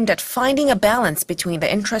was aimed at finding a balance between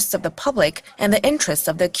the interests of the public and the interests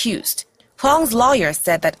of the accused. Huang's lawyer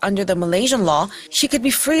said that under the Malaysian law, she could be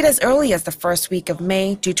freed as early as the first week of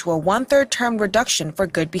May due to a 1/3 term reduction for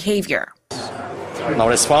good behavior. Now,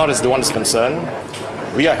 as far as the one is concerned,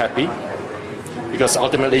 we are happy because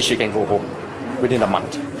ultimately she can go home within a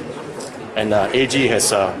month. And AG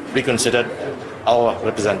has reconsidered our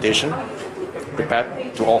representation,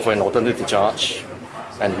 prepared to offer an alternative charge,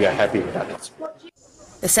 and we are happy with that.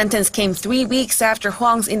 The sentence came 3 weeks after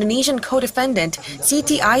Huang's Indonesian co-defendant,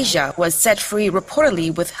 Siti Aisyah, was set free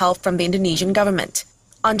reportedly with help from the Indonesian government.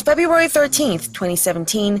 On February 13,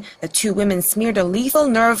 2017, the 2 women smeared a lethal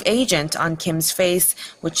nerve agent on Kim's face,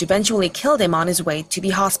 which eventually killed him on his way to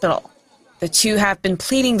the hospital. The 2 have been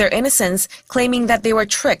pleading their innocence, claiming that they were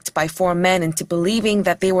tricked by 4 men into believing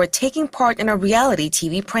that they were taking part in a reality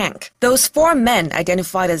TV prank. Those 4 men,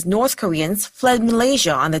 identified as North Koreans, fled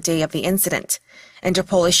Malaysia on the day of the incident.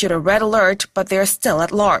 Interpol issued a red alert, but they are still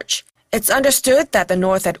at large. It's understood that the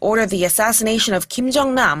North had ordered the assassination of Kim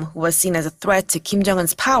Jong-nam, who was seen as a threat to Kim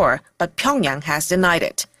Jong-un's power, but Pyongyang has denied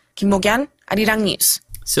it. Kim Mo-gyun, Arirang News.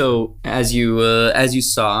 So, as you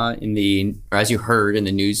saw as you heard in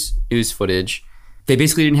the news footage, they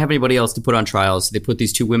basically didn't have anybody else to put on trial, so they put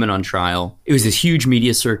these 2 women on trial. It was this huge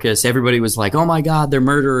media circus. Everybody was like, "Oh my God, they're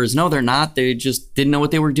murderers." No, they're not. They just didn't know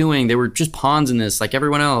what they were doing. They were just pawns in this, like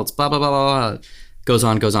everyone else. Blah blah blah blah blah. Goes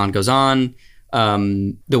on.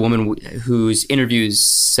 The woman whose interviews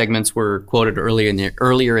segments were quoted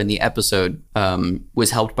earlier in the episode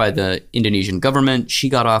was helped by the Indonesian government. She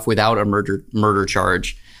got off without a murder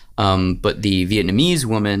charge, but the Vietnamese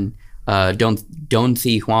woman, Doan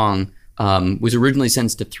Thi Huong, was originally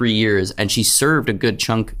sentenced to 3 years, and she served a good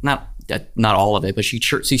chunk, not all of it, but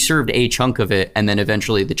she served a chunk of it, and then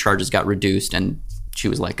eventually the charges got reduced and she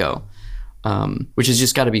was let go. Which has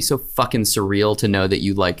just got to be so fucking surreal to know that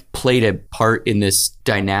you like played a part in this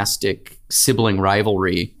dynastic sibling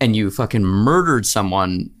rivalry and you fucking murdered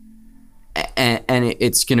someone, and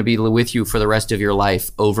it's going to be with you for the rest of your life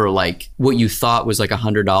over like what you thought was like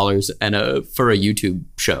 $100 for a YouTube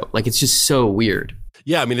show. Like, it's just so weird.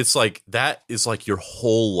 Yeah, I mean, it's like that is like your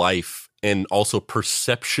whole life, and also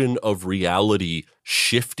perception of reality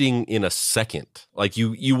shifting in a second. Like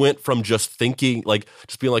you went from just thinking, like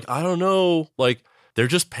just being like, I don't know, like they're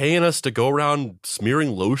just paying us to go around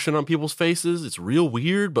smearing lotion on people's faces. It's real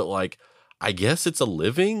weird, but like, I guess it's a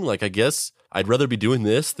living. Like, I guess I'd rather be doing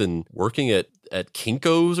this than working at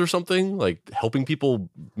Kinko's or something, like helping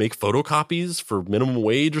people make photocopies for minimum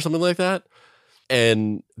wage or something like that.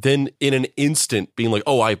 And then in an instant being like,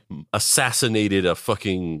 oh, I assassinated a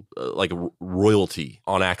fucking like royalty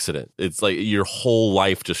on accident. It's like your whole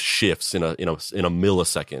life just shifts in a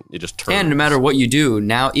millisecond. It just turns. And no matter what you do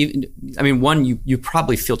now, one, you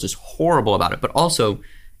probably feel just horrible about it, but also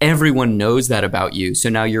everyone knows that about you. So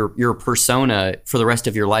now your persona for the rest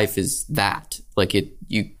of your life is that. Like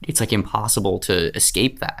it's like impossible to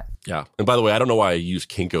escape that. Yeah. And by the way, I don't know why I used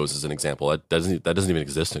Kinko's as an example. That doesn't even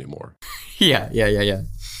exist anymore. Yeah.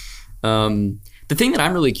 The thing that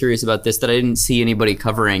I'm really curious about this that I didn't see anybody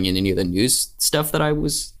covering in any of the news stuff that I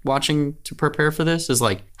was watching to prepare for this is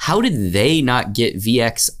like, how did they not get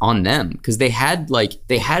VX on them? Because they had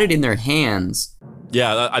it in their hands.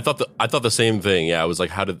 Yeah, I thought the same thing. Yeah, I was like,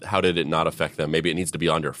 how did it not affect them? Maybe it needs to be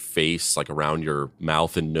on your face, like around your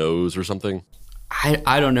mouth and nose or something.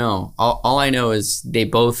 I don't know. All I know is they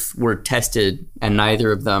both were tested and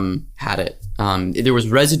neither of them had it. There was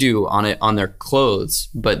residue on it on their clothes,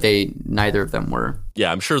 but neither of them were.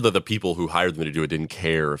 Yeah, I'm sure that the people who hired them to do it didn't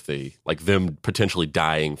care if them potentially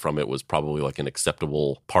dying from it was probably like an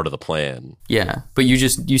acceptable part of the plan. Yeah, but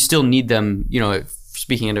you still need them,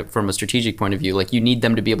 speaking from a strategic point of view, like you need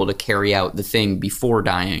them to be able to carry out the thing before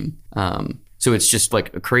dying. So it's just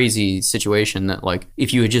like a crazy situation that like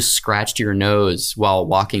if you had just scratched your nose while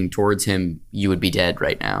walking towards him, you would be dead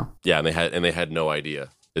right now. Yeah, and they had no idea.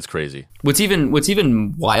 It's crazy. What's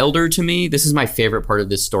even wilder to me, this is my favorite part of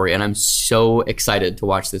this story, and I'm so excited to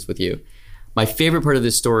watch this with you. My favorite part of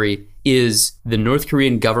this story is the North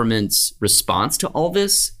Korean government's response to all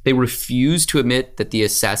this. They refuse to admit that the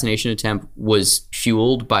assassination attempt was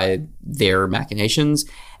fueled by their machinations.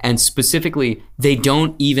 And specifically, they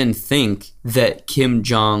don't even think that Kim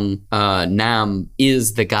Jong Nam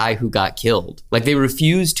is the guy who got killed. Like they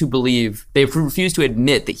refuse to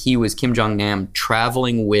admit that he was Kim Jong Nam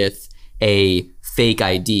traveling with a fake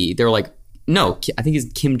ID. They're like, no, I think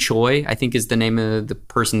it's Kim Choi, I think is the name of the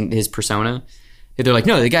person, his persona. They're like,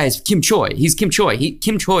 no, the guy is Kim Choi. He's Kim Choi.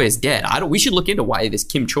 Kim Choi is dead. We should look into why this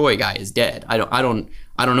Kim Choi guy is dead. I don't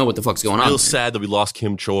know what the fuck's going on. Real sad that we lost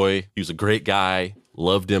Kim Choi. He was a great guy.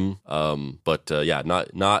 Loved him. But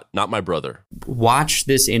not my brother. Watch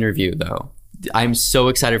this interview though. I'm so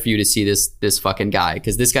excited for you to see this fucking guy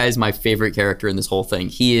because this guy is my favorite character in this whole thing.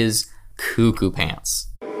 He is cuckoo pants.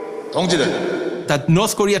 That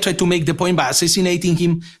North Korea tried to make the point by assassinating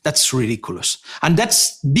him, that's ridiculous. And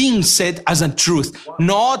that's being said as a truth,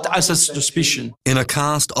 not as a suspicion. In a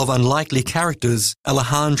cast of unlikely characters,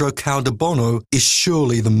 Alejandro Caldebono is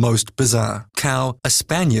surely the most bizarre. Cal, a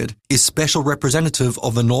Spaniard, is special representative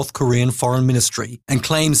of the North Korean Foreign Ministry and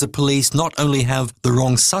claims the police not only have the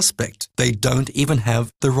wrong suspect, they don't even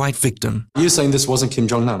have the right victim. You're saying this wasn't Kim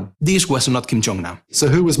Jong Nam? This was not Kim Jong Nam. So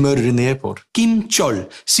who was murdered in the airport? Kim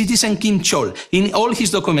Chol, citizen Kim Chol, in all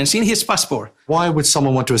his documents, in his passport. Why would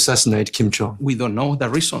someone want to assassinate Kim Chol? We don't know the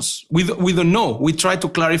reasons. We don't know. We try to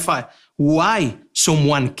clarify why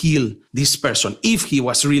someone killed this person, if he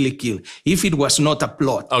was really killed, if it was not a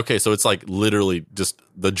plot. Okay, so it's like literally just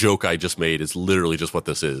the joke I just made is literally just what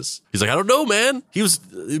this is. He's like, I don't know, man. He was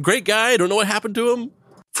a great guy. I don't know what happened to him.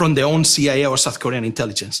 From their own CIA or South Korean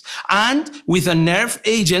intelligence. And with a nerve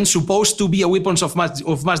agent supposed to be a weapons of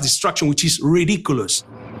mass destruction, which is ridiculous.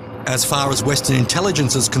 As far as Western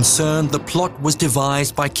intelligence is concerned, the plot was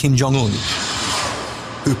devised by Kim Jong-un,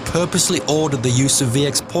 who purposely ordered the use of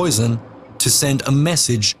VX poison to send a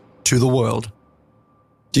message to the world.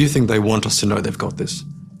 Do you think they want us to know they've got this?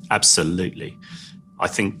 Absolutely. I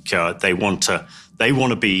think they want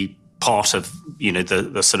to be part of,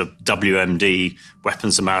 the sort of WMD,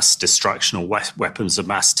 weapons of mass destruction or weapons of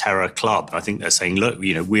mass terror club. I think they're saying, look,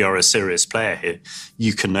 we are a serious player here.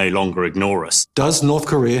 You can no longer ignore us. Does North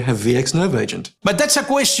Korea have VX nerve agent? But that's a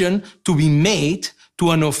question to be made to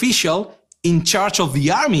an official in charge of the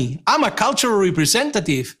army. I'm a cultural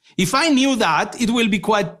representative. If I knew that, it will be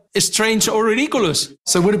quite strange or ridiculous.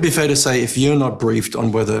 So would it be fair to say if you're not briefed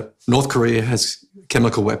on whether North Korea has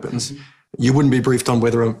chemical weapons, you wouldn't be briefed on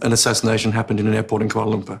whether an assassination happened in an airport in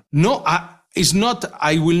Kuala Lumpur? No, it's not.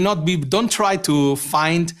 I will not be. Don't try to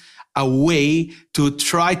find a way to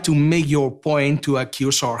try to make your point to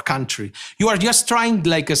accuse our country. You are just trying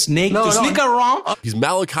like a snake to sneak around. He's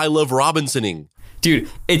Malachi Love Robinsoning. Dude,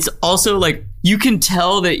 it's also like, you can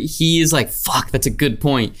tell that he is like, fuck, that's a good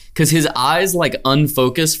point. Because his eyes like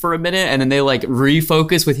unfocus for a minute and then they like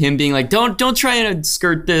refocus with him being like, don't try and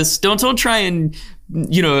skirt this. Don't try and,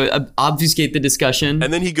 obfuscate the discussion.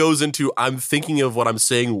 And then he goes into, I'm thinking of what I'm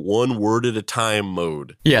saying one word at a time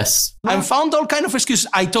mode. Yes. I found all kind of excuses.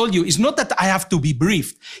 I told you, it's not that I have to be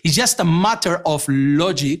briefed. It's just a matter of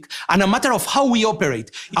logic and a matter of how we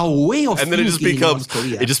operate. A way of thinking. And then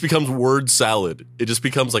it just becomes word salad. It just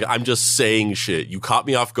becomes like, I'm just saying shit. You caught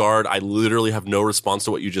me off guard. I literally have no response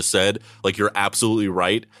to what you just said. Like, you're absolutely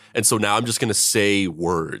right. And so now I'm just going to say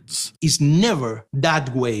words. It's never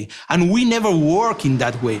that way. And we never work in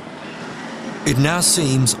that way. It now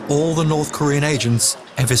seems all the North Korean agents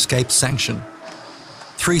have escaped sanction.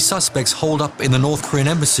 3 suspects holed up in the North Korean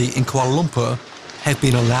embassy in Kuala Lumpur have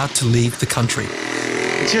been allowed to leave the country.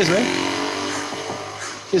 Excuse me.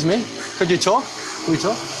 Excuse me. Could you talk? Can we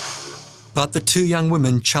talk? But the two young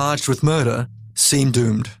women charged with murder seem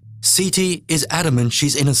doomed. Siti is adamant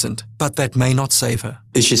she's innocent, but that may not save her.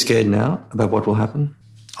 Is she scared now about what will happen?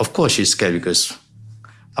 Of course she's scared because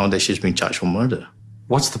now that she's been charged for murder.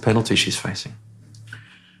 What's the penalty she's facing?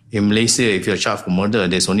 In Malaysia, if you're charged for murder,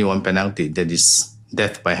 there's only one penalty, that is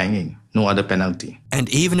death by hanging. No other penalty. And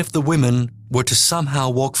even if the women were to somehow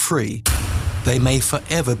walk free, they may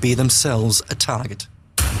forever be themselves a target.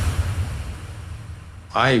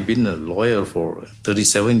 I've been a lawyer for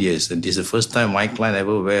 37 years, and this is the first time my client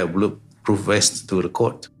ever wear a bulletproof vest to the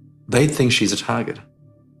court. They think she's a target.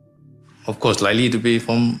 Of course, likely to be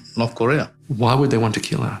from North Korea. Why would they want to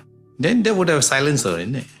kill her? Then they would have silenced her,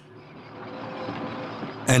 innit?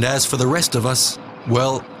 And as for the rest of us,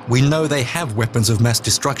 well, we know they have weapons of mass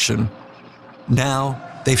destruction. Now,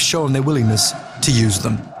 they've shown their willingness to use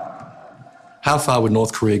them. How far would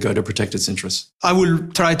North Korea go to protect its interests? I will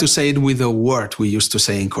try to say it with a word we used to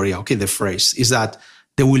say in Korea, okay, the phrase is that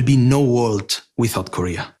there will be no world without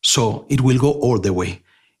Korea. So it will go all the way.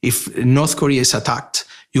 If North Korea is attacked,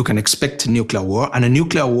 you can expect a nuclear war, and a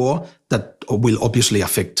nuclear war that will obviously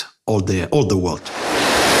affect all the world.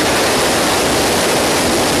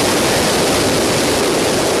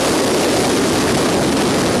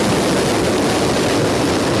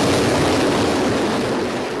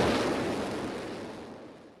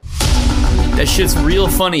 That shit's real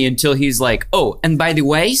funny until he's like, oh, and by the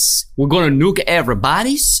ways, we're gonna nuke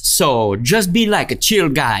everybody, so just be like a chill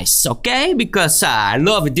guys, okay? Because I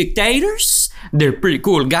love dictators, they're pretty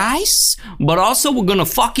cool guys, but also we're gonna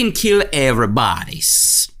fucking kill everybody.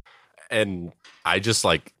 And I just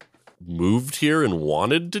like moved here and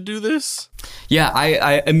wanted to do this. Yeah,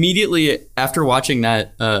 I immediately after watching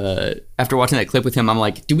that clip with him, I'm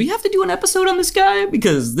like, do we have to do an episode on this guy?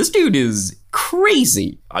 Because this dude is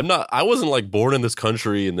crazy. I wasn't like born in this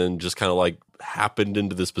country and then just kind of like happened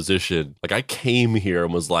into this position. Like I came here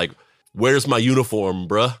and was like, where's my uniform,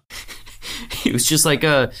 bruh? He was just like,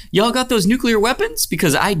 y'all got those nuclear weapons?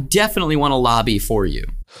 Because I definitely want to lobby for you.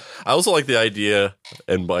 I also like the idea,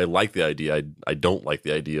 and I like the idea. I don't like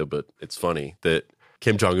the idea, but it's funny that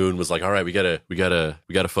Kim Jong-un was like, all right, we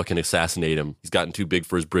gotta fucking assassinate him. He's gotten too big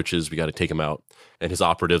for his britches. We gotta take him out. And his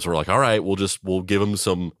operatives were like, all right, we'll just walk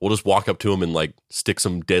up to him and like stick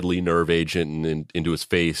some deadly nerve agent into his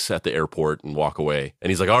face at the airport and walk away.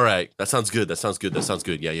 And he's like, all right, that sounds good.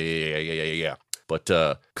 Yeah. But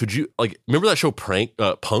could you like remember that show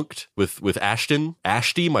Punked with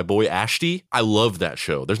Ashty, my boy Ashty? I love that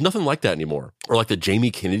show. There's nothing like that anymore. Or like the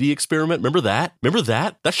Jamie Kennedy Experiment. Remember that?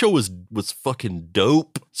 That show was fucking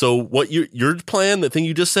dope. So what your plan, the thing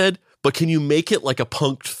you just said, but can you make it like a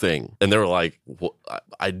punked thing? And they were like, well,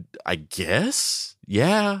 I guess,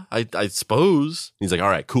 yeah, I suppose. And he's like, all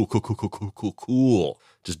right, cool.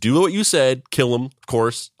 Just do what you said. Kill him, of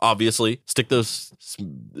course, obviously. Stick those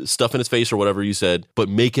stuff in his face or whatever you said, but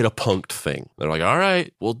make it a punked thing. They're like, all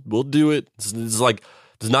right, we'll do it. It's like,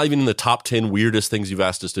 it's not even in the top 10 weirdest things you've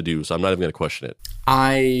asked us to do, so I'm not even going to question it.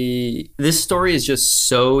 This story is just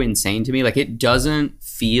so insane to me. Like, it doesn't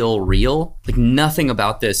feel real. Like, nothing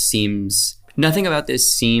about this seems like a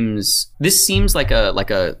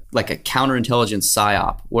counterintelligence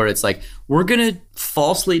psyop where it's like, we're going to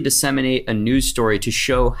falsely disseminate a news story to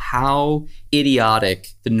show how idiotic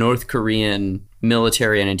the North Korean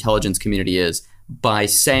military and intelligence community is by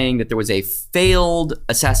saying that there was a failed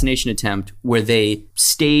assassination attempt where they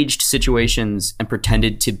staged situations and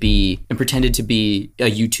pretended to be a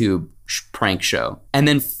YouTube prank show. And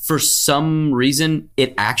then for some reason,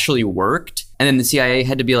 it actually worked. And then the CIA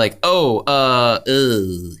had to be like,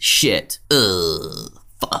 shit,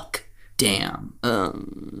 fuck, damn.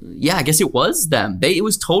 Yeah, I guess it was them. It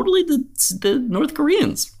was totally the North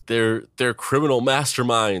Koreans. They're criminal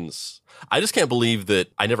masterminds. I just can't believe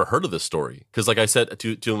that I never heard of this story. Because like I said,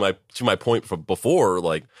 to my point from before,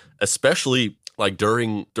 like especially like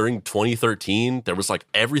during 2013, there was like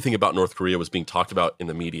everything about North Korea was being talked about in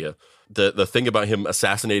the media. The thing about him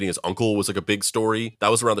assassinating his uncle was like a big story. That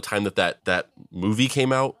was around the time that movie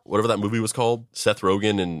came out, whatever that movie was called, Seth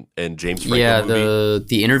Rogen and James Franco movie.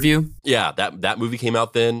 The Interview. Yeah, that movie came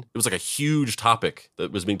out then. It was like a huge topic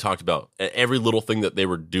that was being talked about. And every little thing that they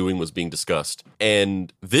were doing was being discussed.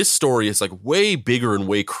 And this story is like way bigger and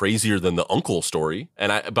way crazier than the uncle story.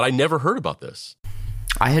 But I never heard about this.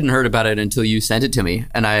 I hadn't heard about it until you sent it to me.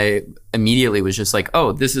 And I immediately was just like,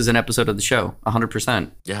 oh, this is an episode of the show,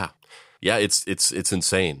 100%. Yeah, it's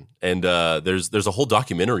insane. And there's a whole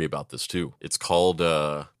documentary about this too. It's called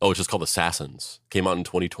it's just called Assassins. Came out in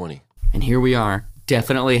 2020. And here we are,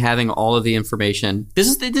 definitely having all of the information. This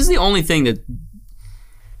is the only thing that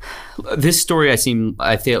This story I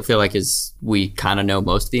feel like is, we kind of know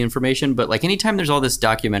most of the information, but like anytime there's all this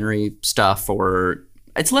documentary stuff, or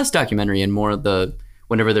it's less documentary and more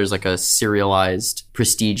whenever there's like a serialized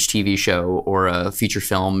prestige TV show or a feature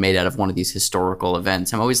film made out of one of these historical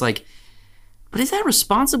events, I'm always like, but is that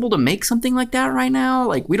responsible to make something like that right now?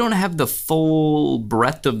 Like, we don't have the full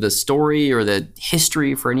breadth of the story or the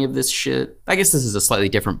history for any of this shit. I guess this is a slightly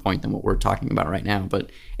different point than what we're talking about right now, but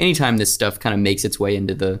anytime this stuff kind of makes its way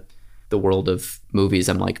into the world of movies,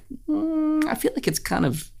 I'm like, I feel like it's kind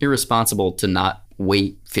of irresponsible to not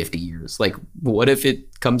wait 50 years. Like, what if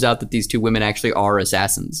it comes out that these two women actually are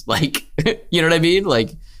assassins? Like, you know what I mean?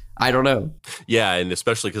 Like, I don't know. Yeah, and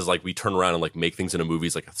especially because like we turn around and like make things into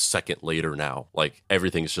movies like a second later now. Like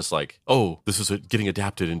everything's just like, oh, this is getting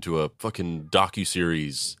adapted into a fucking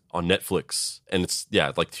docuseries on Netflix, and it's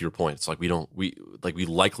like to your point, it's like we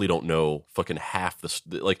likely don't know fucking half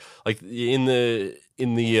the like in the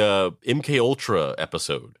MK Ultra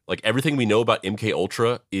episode, like everything we know about MK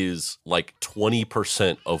Ultra is like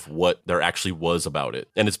 20% of what there actually was about it,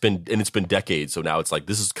 and it's been decades. So now it's like,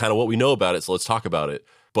 this is kind of what we know about it, so let's talk about it.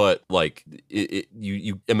 But like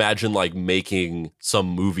you imagine like making some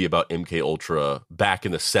movie about MK Ultra back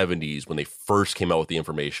in the 70s when they first came out with the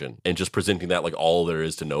information, and just presenting that like all there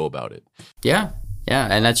is to know about it. Yeah,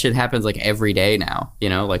 and that shit happens like every day now. You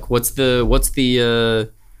know, like what's the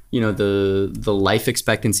the life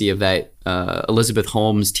expectancy of that Elizabeth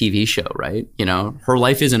Holmes TV show, right? You know, her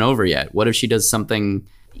life isn't over yet. What if she does something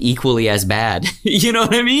equally as bad? You know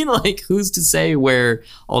what I mean? Like, who's to say where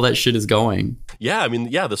all that shit is going? Yeah, I mean,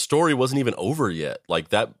 the story wasn't even over yet. Like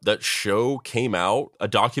that show came out, a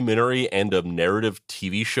documentary and a narrative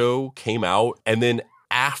TV show came out, and then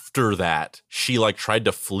after that, she like tried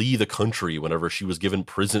to flee the country whenever she was given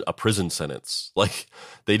a prison sentence. Like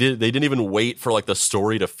they didn't even wait for like the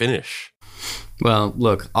story to finish. Well,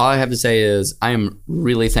 look, all I have to say is I am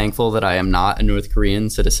really thankful that I am not a North Korean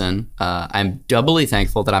citizen. I'm doubly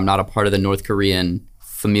thankful that I'm not a part of the North Korean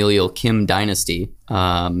familial Kim dynasty.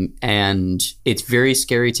 And it's very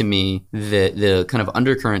scary to me that the kind of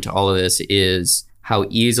undercurrent to all of this is how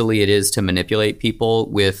easily it is to manipulate people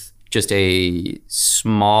with just a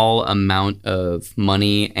small amount of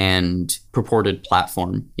money and purported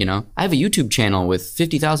platform, you know? I have a YouTube channel with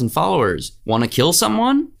 50,000 followers. Want to kill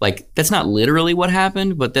someone? Like, that's not literally what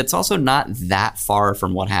happened, but that's also not that far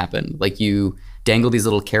from what happened. Like, you dangle these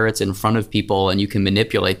little carrots in front of people and you can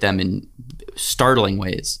manipulate them in startling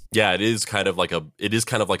ways. Yeah, it is kind of like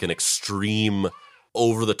an extreme,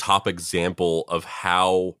 over-the-top example of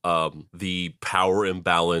how the power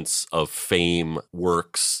imbalance of fame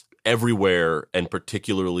works everywhere, and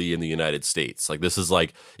particularly in the United States. Like, this is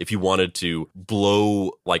like, if you wanted to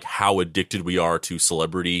blow like how addicted we are to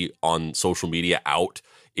celebrity on social media out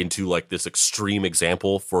into like this extreme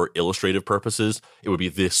example for illustrative purposes, it would be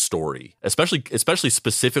this story, especially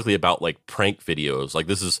specifically about like prank videos. Like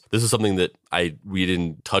this is something that we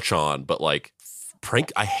didn't touch on, but like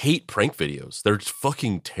I hate prank videos. They're just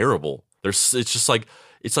fucking terrible.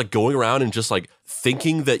 It's like going around and just like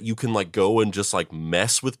thinking that you can like go and just like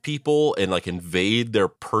mess with people and like invade their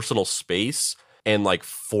personal space and like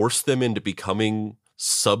force them into becoming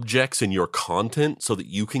subjects in your content so that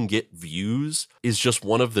you can get views is just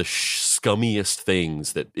one of the scummiest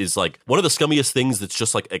things that's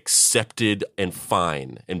just like accepted and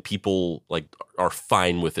fine, and people like are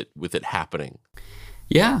fine with it happening.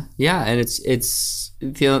 Yeah, and it's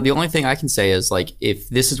the only thing I can say is like, if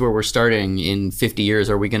this is where we're starting in 50 years,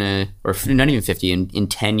 are we gonna, or not even 50, in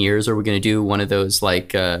 10 years, are we gonna do one of those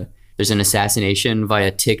like there's an assassination via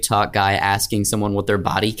TikTok guy asking someone what their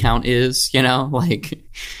body count is, you know, like,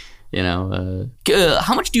 you know,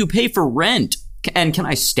 how much do you pay for rent, and can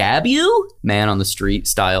I stab you, man on the street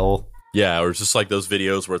style? Yeah, or it's just like those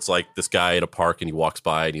videos where it's like this guy at a park and he walks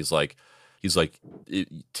by and he's like,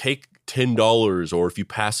 take $10, or if you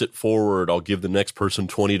pass it forward, I'll give the next person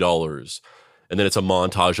 $20. And then it's a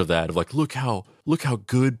montage of that, of like, look how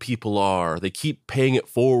good people are. They keep paying it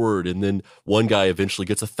forward. And then one guy eventually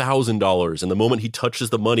gets $1,000. And the moment he touches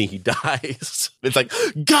the money, he dies. It's like,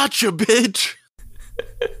 gotcha, bitch.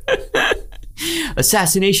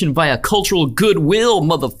 Assassination via cultural goodwill,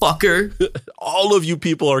 motherfucker. All of you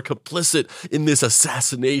people are complicit in this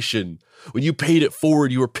assassination. When you paid it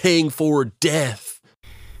forward, you were paying forward death.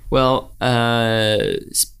 Well,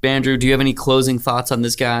 Spandrew, do you have any closing thoughts on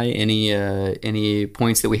this guy? Any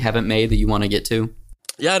points that we haven't made that you want to get to?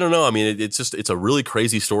 Yeah, I don't know. I mean, it's a really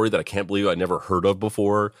crazy story that I can't believe I never heard of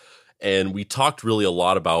before. And we talked really a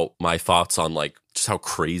lot about my thoughts on like just how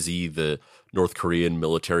crazy the North Korean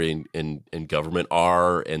military and government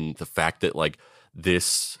are, and the fact that like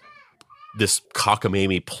this this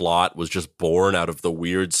cockamamie plot was just born out of the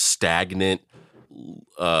weird stagnant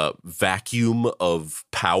vacuum of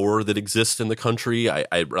power that exists in the country.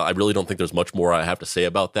 I really don't think there's much more I have to say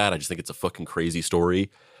about that. I just think it's a fucking crazy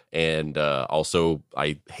story. And also,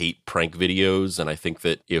 I hate prank videos, and I think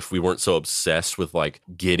that if we weren't so obsessed with like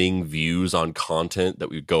getting views on content that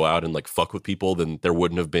we'd go out and like fuck with people, then there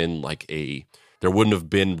wouldn't have been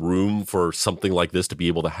room for something like this to be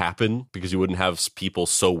able to happen, because you wouldn't have people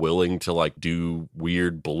so willing to like do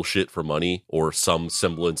weird bullshit for money or some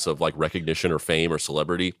semblance of like recognition or fame or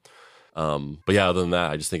celebrity. But yeah, other than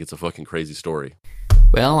that, I just think it's a fucking crazy story.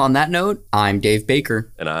 Well, on that note, I'm Dave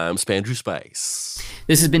Baker. And I'm Spandrew Spice.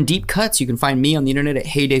 This has been Deep Cuts. You can find me on the internet at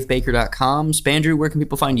heydavebaker.com. Spandrew, where can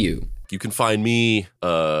people find you? You can find me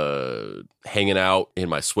hanging out in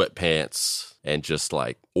my sweatpants and just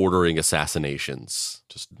like ordering assassinations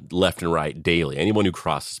just left and right daily. Anyone who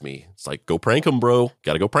crosses me, it's like, go prank him, bro.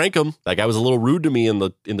 Gotta go prank him. That guy was a little rude to me in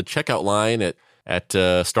the checkout line at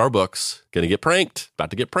Starbucks. Gonna get pranked. About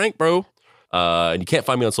to get pranked, bro. And you can't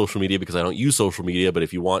find me on social media because I don't use social media, but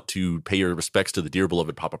if you want to pay your respects to the dear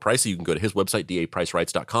beloved Papa Pricey, you can go to his website,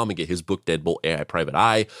 dapricerights.com, and get his book, Deadbolt AI Private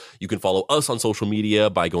Eye. You can follow us on social media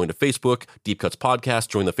by going to Facebook, Deep Cuts Podcast,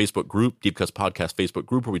 join the Facebook group, Deep Cuts Podcast Facebook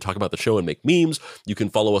group, where we talk about the show and make memes. You can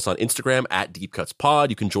follow us on Instagram at Deep Cuts Pod.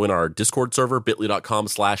 You can join our Discord server,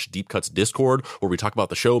 bit.ly.com/DeepCutsDiscord, where we talk about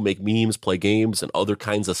the show, make memes, play games, and other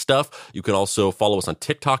kinds of stuff. You can also follow us on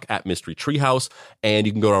TikTok at Mystery Treehouse, and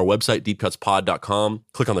you can go to our website, deepcutspod.com,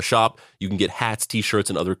 click on the shop. You can get hats, t-shirts,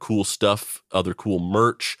 and other cool stuff, other cool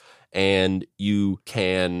merch. And you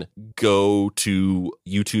can go to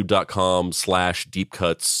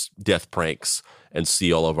youtube.com/deepcutsdeathpranks and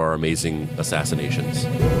see all of our amazing assassinations.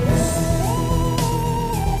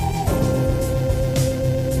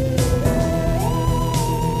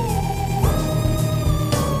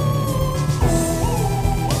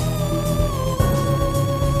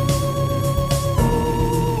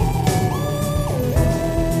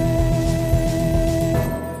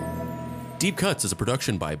 Deep Cuts is a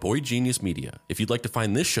production by Boy Genius Media. If you'd like to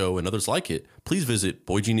find this show and others like it, please visit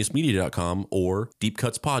boygeniusmedia.com or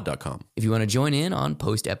deepcutspod.com. If you want to join in on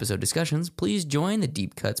post-episode discussions, please join the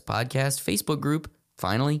Deep Cuts Podcast Facebook group.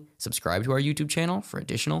 Finally, subscribe to our YouTube channel for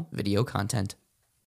additional video content.